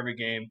second of every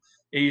game.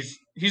 He's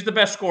the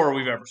best scorer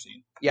we've ever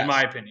seen, in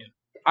my opinion.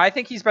 I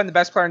think he's been the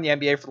best player in the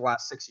NBA for the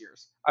last 6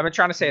 years. I've been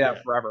trying to say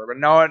that forever, but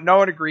no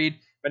one agreed.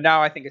 But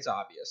now I think it's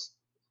obvious.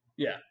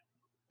 Yeah.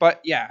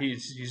 But yeah,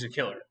 he's a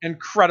killer.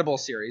 Incredible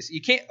series.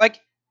 You can't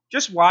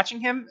just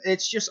watching him,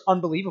 it's just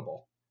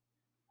unbelievable.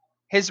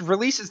 His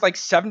release is like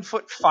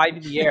 7'5"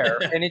 in the air,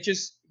 and it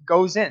just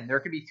goes in. There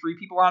could be 3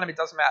 people on him; it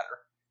doesn't matter.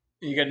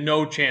 You got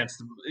no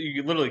chance.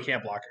 You literally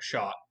can't block a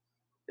shot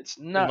It's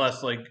nuts.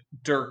 unless like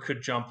Dirk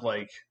could jump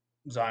like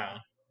Zion.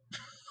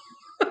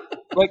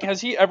 Like,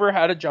 has he ever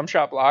had a jump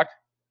shot block?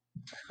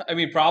 I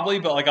mean, probably,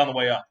 but like on the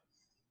way up.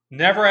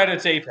 Never at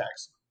its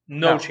apex.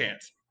 No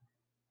chance.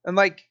 And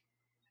like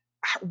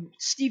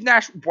Steve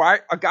Nash, why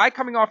a guy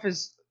coming off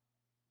his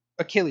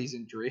Achilles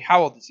injury?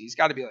 How old is he? He's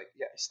got to be like,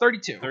 he's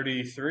 32.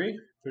 33?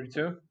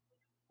 32?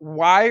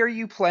 Why are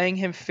you playing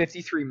him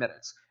 53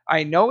 minutes?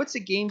 I know it's a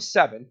game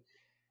 7,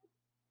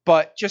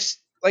 but just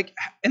like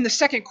in the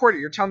second quarter,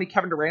 you're telling me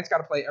Kevin Durant's got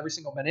to play every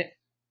single minute,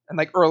 and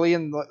like early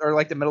in or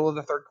like the middle of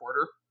the third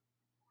quarter.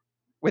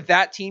 With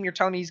that team, you're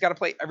telling me he's got to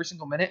play every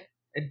single minute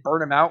and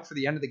burn him out for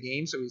the end of the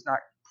game, so he's not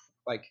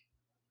like,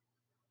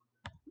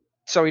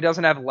 so he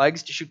doesn't have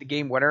legs to shoot the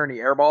game winner and he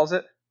airballs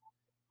it.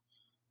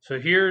 So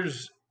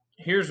here's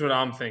what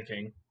I'm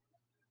thinking.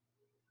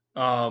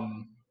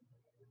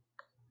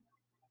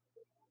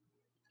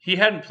 He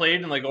hadn't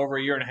played in like over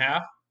a year and a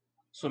half,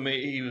 so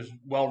maybe he was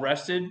well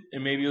rested,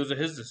 and maybe it was a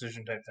his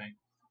decision type thing.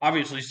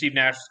 Obviously, Steve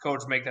Nash's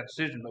coach make that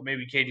decision, but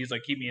maybe KD's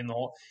like, keep me in the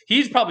hole.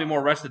 He's probably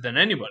more rested than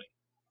anybody.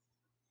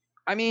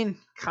 I mean,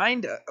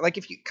 kind of. Like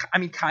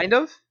kind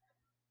of.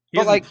 He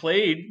hasn't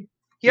played.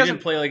 He didn't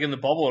play like in the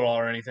bubble at all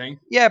or anything.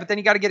 Yeah, but then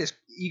you got to get his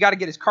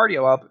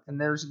cardio up, and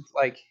there's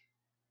like,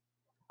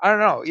 I don't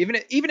know.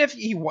 Even if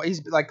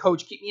he's like,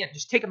 coach, keep me in.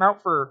 Just take him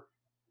out for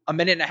a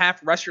minute and a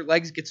half, rest your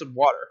legs, get some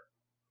water.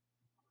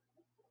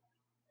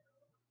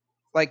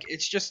 Like,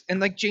 it's just, and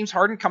like James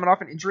Harden coming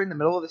off an injury in the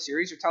middle of the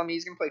series, you're telling me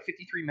he's going to play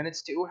 53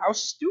 minutes too? How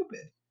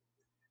stupid.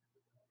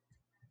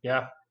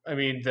 Yeah. I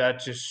mean,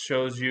 that just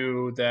shows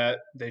you that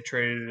they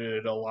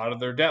traded a lot of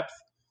their depth.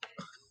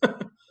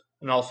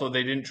 And also,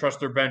 they didn't trust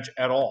their bench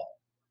at all.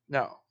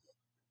 No.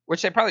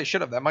 Which they probably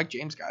should have. That Mike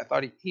James guy, I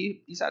thought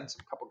he's had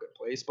some couple good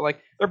plays, but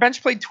like their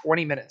bench played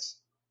 20 minutes.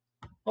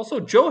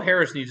 Also, Joe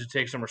Harris needs to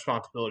take some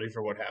responsibility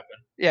for what happened.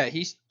 Yeah,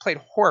 he's played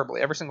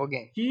horribly every single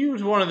game. He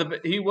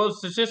was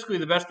statistically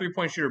the best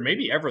 3-point shooter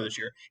maybe ever this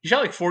year. He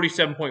shot like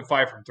 47.5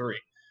 from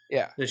 3.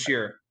 Yeah. This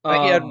year. I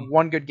think he had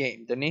one good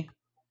game, didn't he?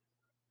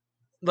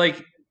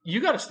 Like, you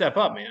got to step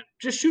up, man.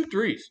 Just shoot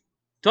threes.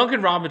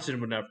 Duncan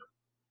Robinson would never.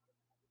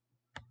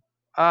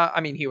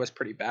 I mean, he was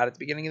pretty bad at the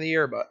beginning of the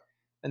year, but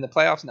in the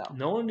playoffs, no.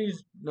 No one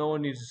needs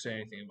to say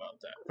anything about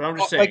that. But I'm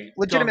just saying,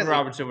 like, Duncan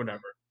Robinson would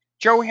never.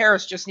 Joe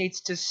Harris just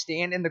needs to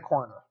stand in the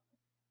corner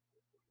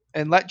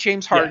and let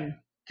James Harden,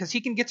 because he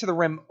can get to the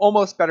rim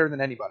almost better than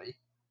anybody.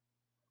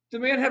 The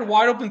man had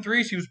wide open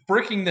threes. He was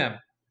bricking them.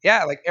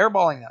 Yeah, like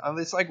airballing them.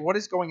 It's like, what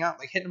is going on?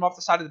 Like hitting them off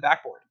the side of the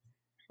backboard.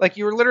 Like,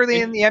 you were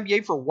literally in the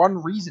NBA for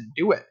one reason.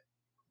 Do it.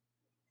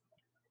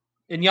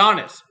 And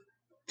Giannis,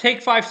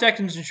 take 5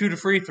 seconds and shoot a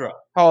free throw.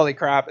 Holy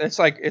crap! It's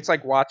like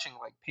watching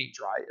like paint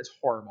dry. It's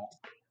horrible.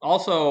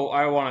 Also,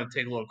 I want to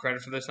take a little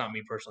credit for this, not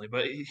me personally,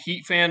 but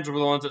Heat fans were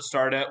the ones that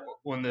started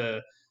when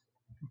the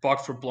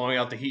Bucks were blowing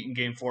out the Heat in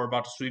Game 4,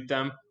 about to sweep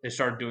them. They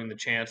started doing the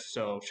chants,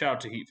 so shout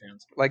out to Heat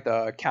fans. Like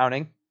the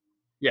counting?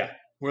 Yeah,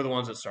 we're the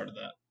ones that started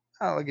that.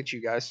 Oh, look at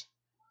you guys.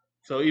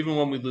 So even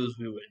when we lose,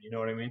 we win. You know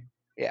what I mean?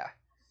 Yeah.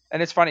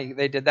 And it's funny,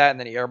 they did that and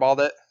then he airballed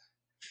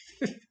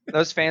it.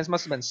 Those fans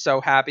must have been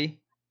so happy.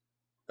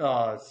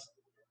 But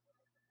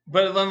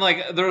then,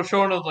 like, they're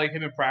showing us, like,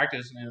 him in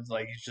practice, and it's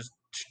like he's just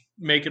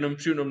making them,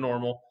 shooting them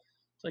normal.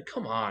 It's like,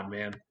 come on,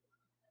 man.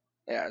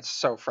 Yeah, it's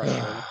so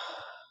frustrating.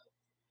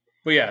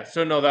 But yeah,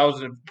 so no,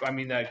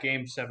 that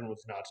Game 7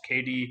 was nuts.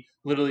 KD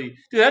literally,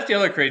 dude, that's the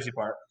other crazy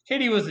part.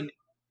 KD was an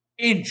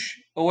inch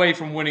away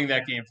from winning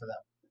that game for them.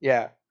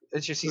 Yeah,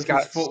 it's just his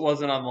foot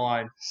wasn't on the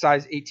line.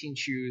 Size 18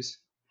 shoes.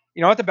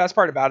 You know what the best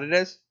part about it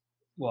is?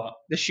 What?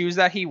 The shoes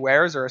that he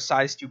wears are a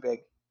size too big.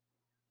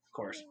 Of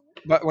course.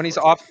 But when he's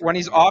off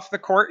the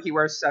court, he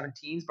wears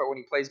 17s. But when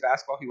he plays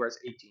basketball, he wears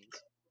 18s.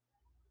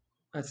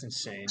 That's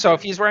insane. So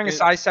if he's wearing a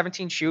size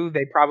 17 shoe,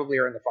 they probably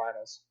are in the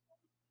finals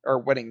or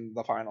winning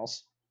the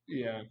finals.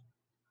 Yeah,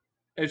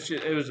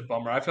 it was a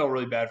bummer. I felt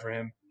really bad for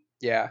him.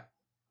 Yeah,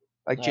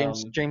 like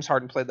James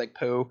Harden played like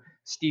poo.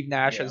 Steve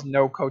Nash has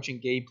no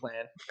coaching game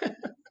plan.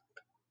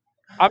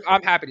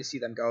 I'm happy to see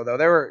them go though.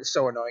 They were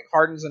so annoying.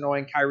 Harden's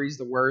annoying. Kyrie's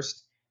the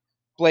worst.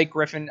 Blake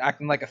Griffin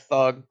acting like a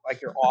thug.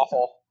 Like, you're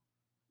awful.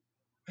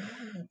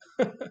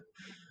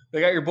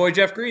 They got your boy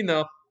Jeff Green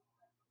though.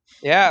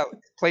 Yeah,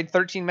 played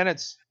 13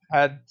 minutes.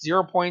 Had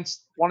 0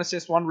 points, 1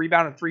 assist, 1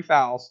 rebound, and 3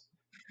 fouls.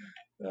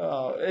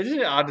 It's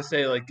just odd to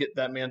say, like, get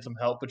that man some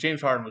help. But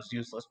James Harden was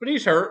useless. But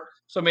he's hurt,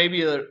 so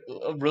maybe it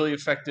really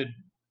affected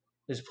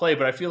his play.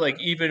 But I feel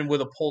like even with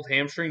a pulled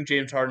hamstring,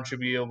 James Harden should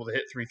be able to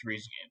hit 3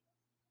 threes a game.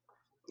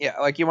 Yeah,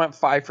 like he went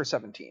 5 for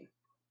 17.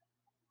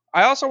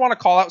 I also want to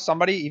call out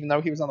somebody, even though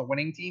he was on the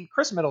winning team,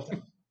 Chris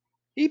Middleton.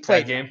 He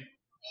played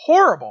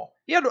horrible.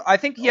 I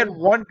think he had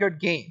one good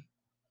game.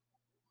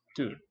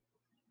 Dude,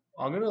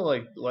 I'm gonna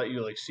let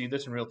you see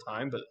this in real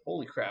time, but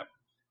holy crap,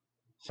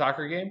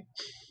 soccer game.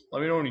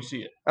 Let me know when you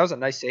see it. That was a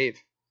nice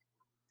save.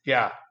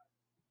 Yeah.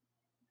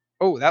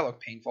 Oh, that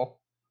looked painful.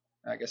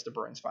 I guess De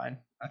Bruyne's fine.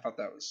 I thought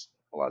that was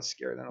a lot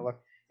scarier than it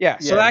looked. Yeah,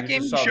 so Yeah, that you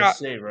game just he saw the shot.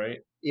 save, right?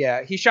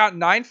 Yeah, he shot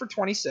 9 for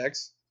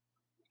 26.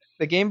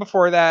 The game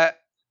before that,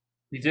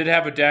 He did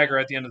have a dagger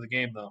at the end of the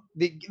game, though.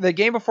 the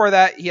game before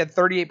that, he had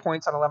 38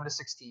 points on 11 to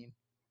 16.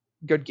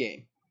 Good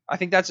game. I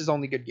think that's his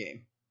only good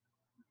game.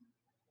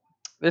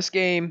 This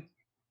game,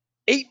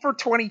 8 for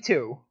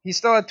 22. He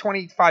still had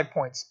 25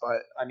 points,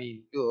 but I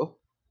mean, ugh.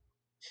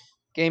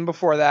 Game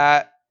before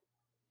that,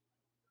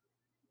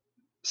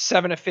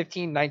 7 of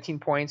 15, 19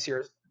 points.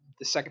 You're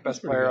the second That's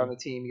best pretty player good. on the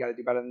team. You got to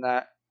do better than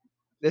that.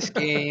 This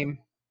game,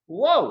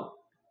 Whoa!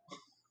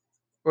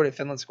 what did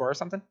Finland score or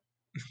something?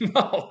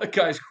 No, that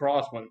guy's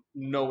cross went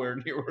nowhere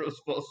near where it was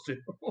supposed to.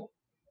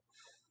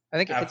 I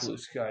think it hits.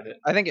 Absolutely skied it.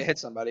 I think it hit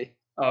somebody.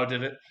 Oh,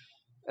 did it?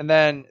 And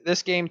then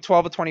this game,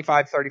 12 of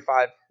 25,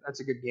 35. That's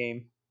a good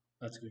game.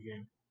 That's a good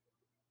game.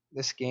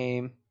 This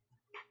game,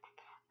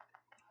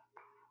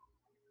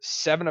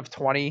 7 of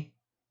 20.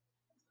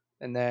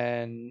 And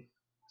then,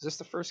 is this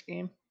the first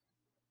game?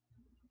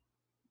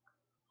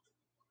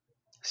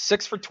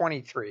 6 for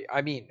 23.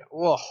 I mean,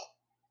 ugh.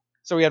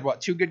 So we had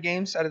what, 2 good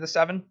games out of the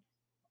 7?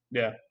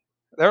 Yeah.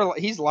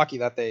 He's lucky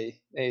that they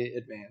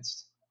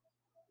advanced.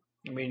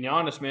 I mean,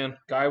 Giannis, man,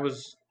 guy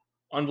was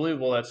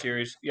unbelievable that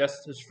series.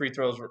 Yes, his free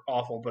throws were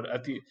awful, but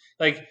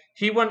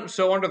he went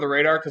so under the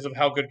radar because of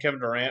how good Kevin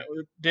Durant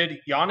did.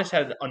 Giannis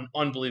had an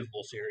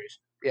unbelievable series.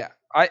 Yeah,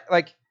 I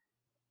like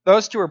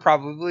those two are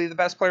probably the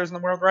best players in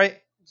the world, right?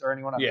 Is there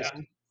anyone I'm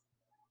missing?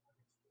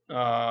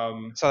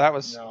 So that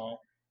was no.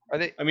 Are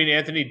they? I mean,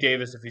 Anthony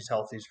Davis, if he's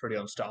healthy, is pretty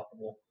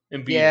unstoppable.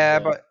 Embiid Yeah,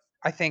 as well. but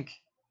I think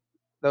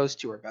those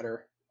two are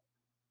better.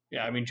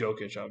 Yeah, I mean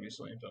Jokic,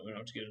 obviously, but we don't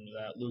have to get into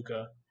that.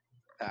 Luka.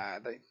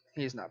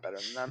 He's not better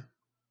than them.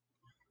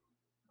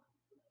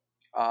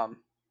 I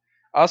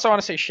also want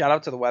to say shout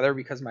out to the weather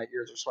because my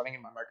ears are sweating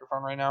in my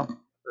microphone right now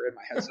or in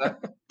my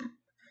headset.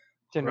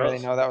 Didn't really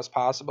know that was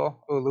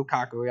possible. Oh,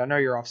 Lukaku, I know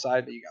you're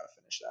offside, but you got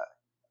to finish that.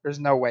 There's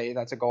no way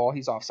that's a goal.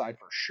 He's offside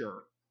for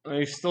sure.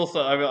 He's still.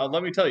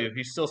 Let me tell you,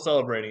 he's still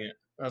celebrating it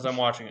as I'm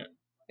watching it.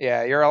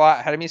 Yeah, you're a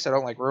lot ahead of me, so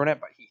don't ruin it.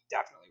 But he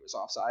definitely was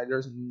offside.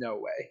 There's no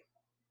way.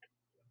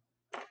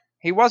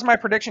 He was my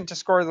prediction to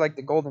score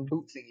the golden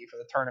boot thingy for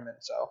the tournament.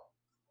 So,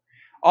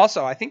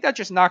 also, I think that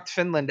just knocked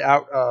Finland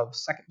out of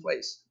second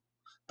place.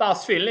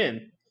 Das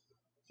Finland.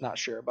 Not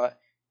sure, but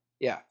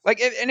yeah.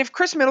 If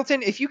Chris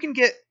Middleton, if you can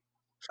get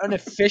an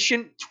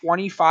efficient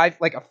 25,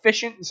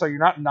 efficient, so you're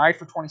not 9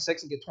 for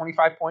 26 and get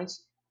 25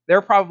 points,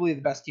 they're probably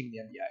the best team in the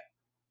NBA.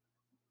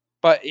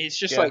 But it's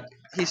just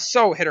he's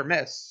so hit or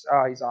miss.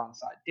 He's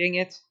onside. Dang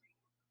it.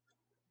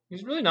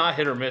 He's really not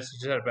hit or miss. He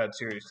just had a bad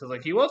series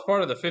because he was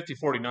part of the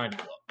 50-40-90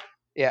 club.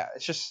 Yeah,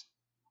 it's just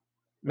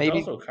maybe.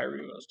 Also,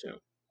 Kyrie was too.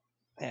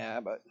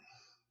 Yeah, but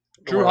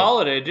Drew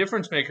Holiday,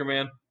 difference maker,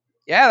 man.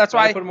 Yeah, that's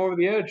why I put him over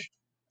the edge.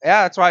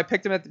 Yeah, that's why I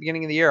picked him at the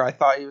beginning of the year. I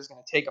thought he was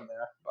going to take him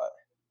there, but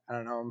I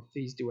don't know if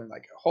he's doing a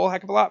whole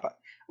heck of a lot. But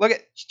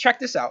check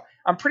this out.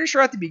 I'm pretty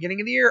sure at the beginning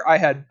of the year I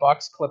had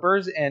Bucks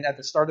Clippers, and at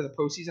the start of the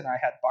postseason I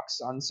had Bucks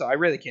Suns. So I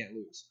really can't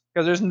lose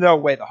because there's no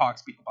way the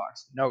Hawks beat the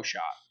Bucks. No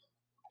shot.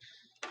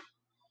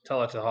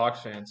 Tell it to Hawks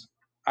fans.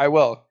 I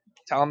will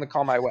tell them to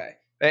call my way.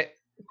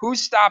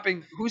 Who's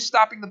stopping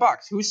the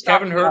Bucks? Who's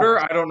stopping Kevin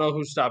Huerter? I don't know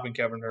who's stopping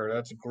Kevin Huerter.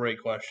 That's a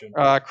great question.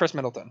 Chris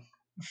Middleton.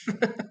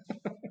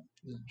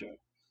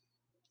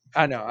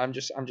 I know. I'm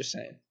just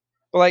saying.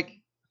 But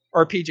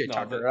or PJ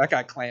Tucker. That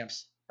guy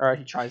clamps. Or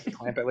he tries to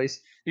clamp at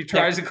least. He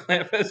tries to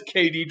clamp as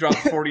KD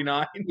drops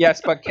 49.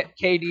 Yes, but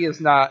KD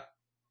is not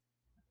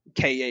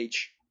KH.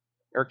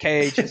 Or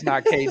KH is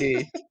not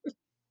KD.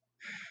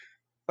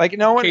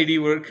 No one.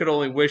 KD could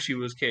only wish he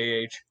was KH.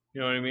 You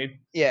know what I mean?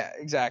 Yeah,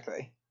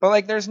 exactly.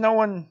 But there's no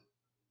one.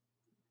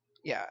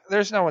 Yeah,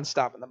 there's no one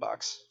stopping the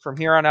Bucks. From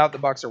here on out, the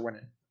Bucks are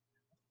winning.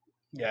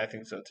 Yeah, I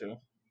think so too.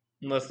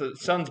 Unless the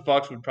Suns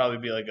Bucks would probably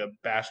be a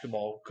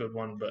basketball good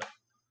one, but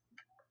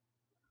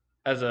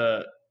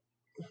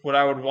what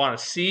I would want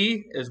to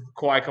see is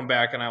Kawhi come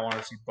back, and I want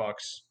to see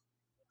Bucks.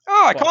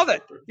 Oh, I called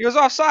it. He was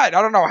offside.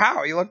 I don't know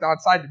how. He looked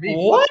outside to me.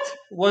 What?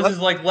 Was his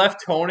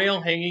left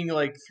toenail hanging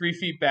 3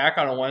 feet back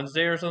on a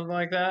Wednesday or something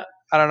like that?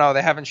 I don't know.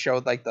 They haven't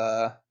showed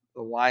the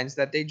lines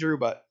that they drew,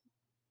 but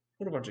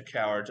what a bunch of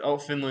cowards. Oh,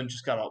 Finland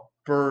just got a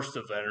burst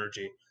of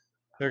energy.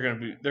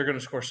 They're gonna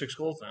score 6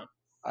 goals now.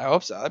 I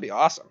hope so. That'd be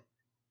awesome.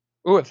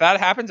 Ooh, if that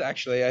happens,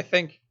 actually, I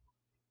think.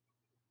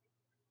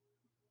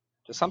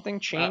 Does something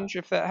change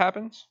if that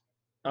happens?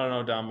 I don't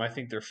know, Dom. I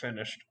think they're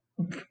finished.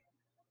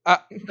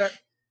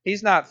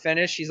 He's not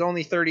finished. He's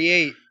only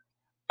 38.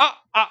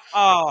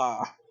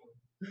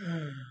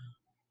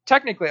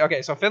 Technically,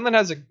 okay, so Finland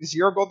has a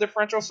 0 goal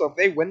differential, so if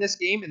they win this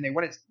game and they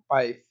win it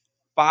by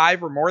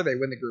 5 or more, they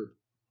win the group.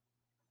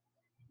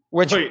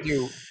 Wait,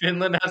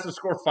 Finland has to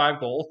score 5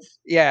 goals?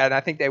 Yeah, and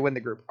I think they win the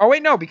group. Oh,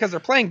 wait, no, because they're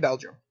playing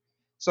Belgium.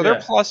 So they're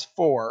plus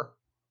 4.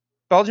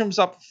 Belgium's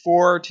up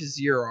 4-0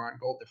 on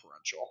goal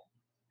differential.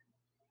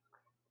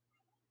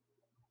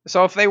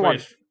 So if they won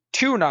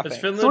 2-0, has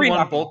Finland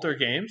won both their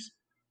games?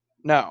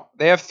 No,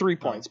 they have 3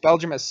 points.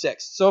 Belgium has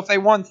 6. So if they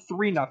won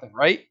 3-0,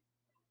 right?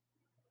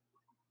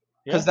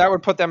 because Yeah, that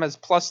would put them as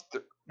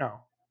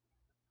no.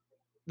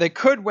 They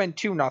could win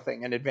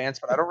 2-0 in advance,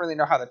 but I don't really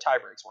know how the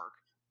tiebreaks work.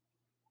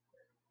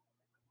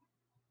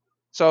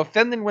 So if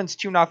Finland wins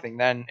 2-0,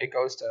 then it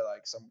goes to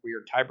like some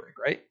weird tiebreak,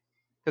 right?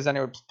 Because then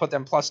it would put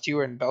them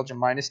 +2 and Belgium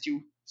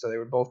 -2, so they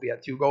would both be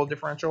at 2-goal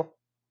differential.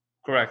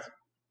 correct.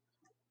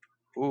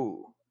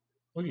 Ooh,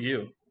 Look at you.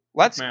 Quick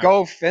let's math.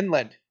 go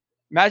Finland.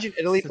 Imagine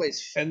Italy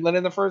plays Finland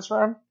in the first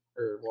round,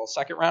 or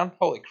second round.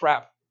 Holy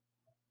crap!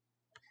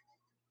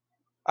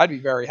 I'd be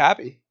very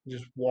happy.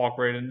 Just walk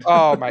right in.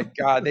 Oh my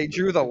god, they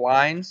drew the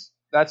lines.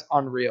 That's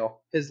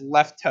unreal. His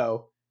left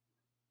toe.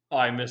 Oh,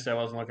 I missed it. I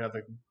wasn't looking at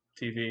the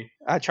TV.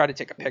 I tried to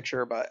take a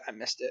picture, but I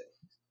missed it.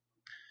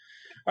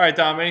 All right,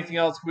 Dom. Anything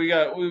else? We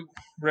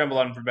rambled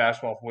on for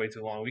basketball for way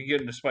too long. We can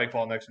get into spike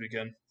ball next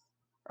weekend.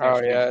 Oh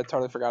Next yeah, week. I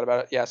totally forgot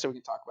about it. Yeah, so we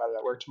can talk about it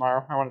at work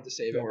tomorrow. I wanted to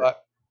save it, Or,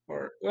 but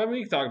well,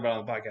 we can talk about it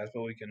on the podcast,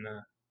 but we can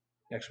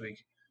next week.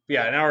 But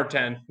yeah, an hour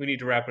 10. We need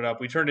to wrap it up.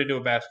 We turned into a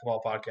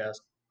basketball podcast.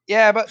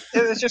 yeah, but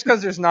it's just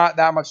because there's not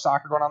that much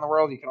soccer going on in the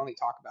world. You can only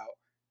talk about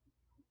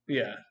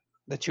Yeah.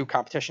 the two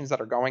competitions that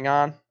are going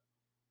on.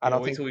 I Yeah,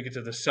 don't wait think. till we get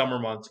to the summer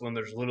months when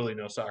there's literally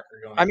no soccer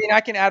going I on. mean,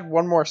 I can add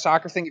one more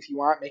soccer thing if you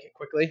want. Make it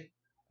quickly, like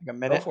a Go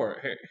minute. for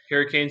it.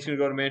 Harry Kane's going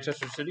to go to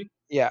Manchester City.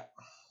 Yeah,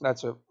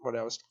 that's what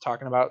I was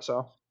talking about.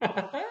 So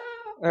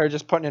they're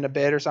just putting in a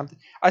bid or something.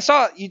 I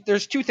saw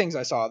there's two things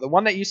I saw. The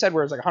one that you said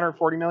where it was like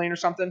 140 million or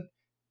something,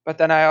 but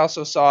then I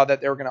also saw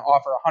that they were going to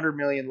offer 100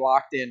 million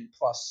locked in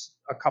plus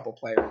a couple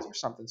players or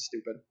something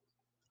stupid.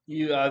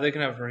 They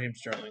can have Raheem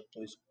Sterling,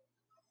 please.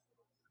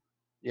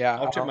 Yeah,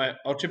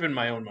 I'll chip in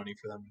my own money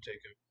for them to take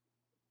him.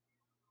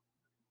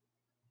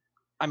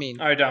 I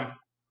mean, All right, Dom.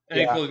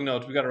 Any yeah. closing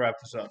notes? We got to wrap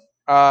this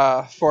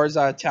up.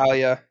 Forza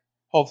Italia.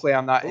 Hopefully,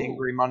 I'm not Ooh.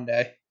 angry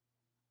Monday.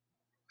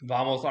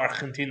 Vamos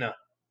Argentina.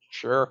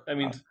 Sure. That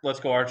means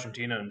let's go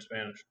Argentina in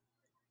Spanish.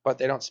 But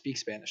they don't speak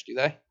Spanish, do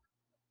they?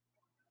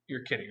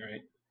 You're kidding,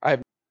 right?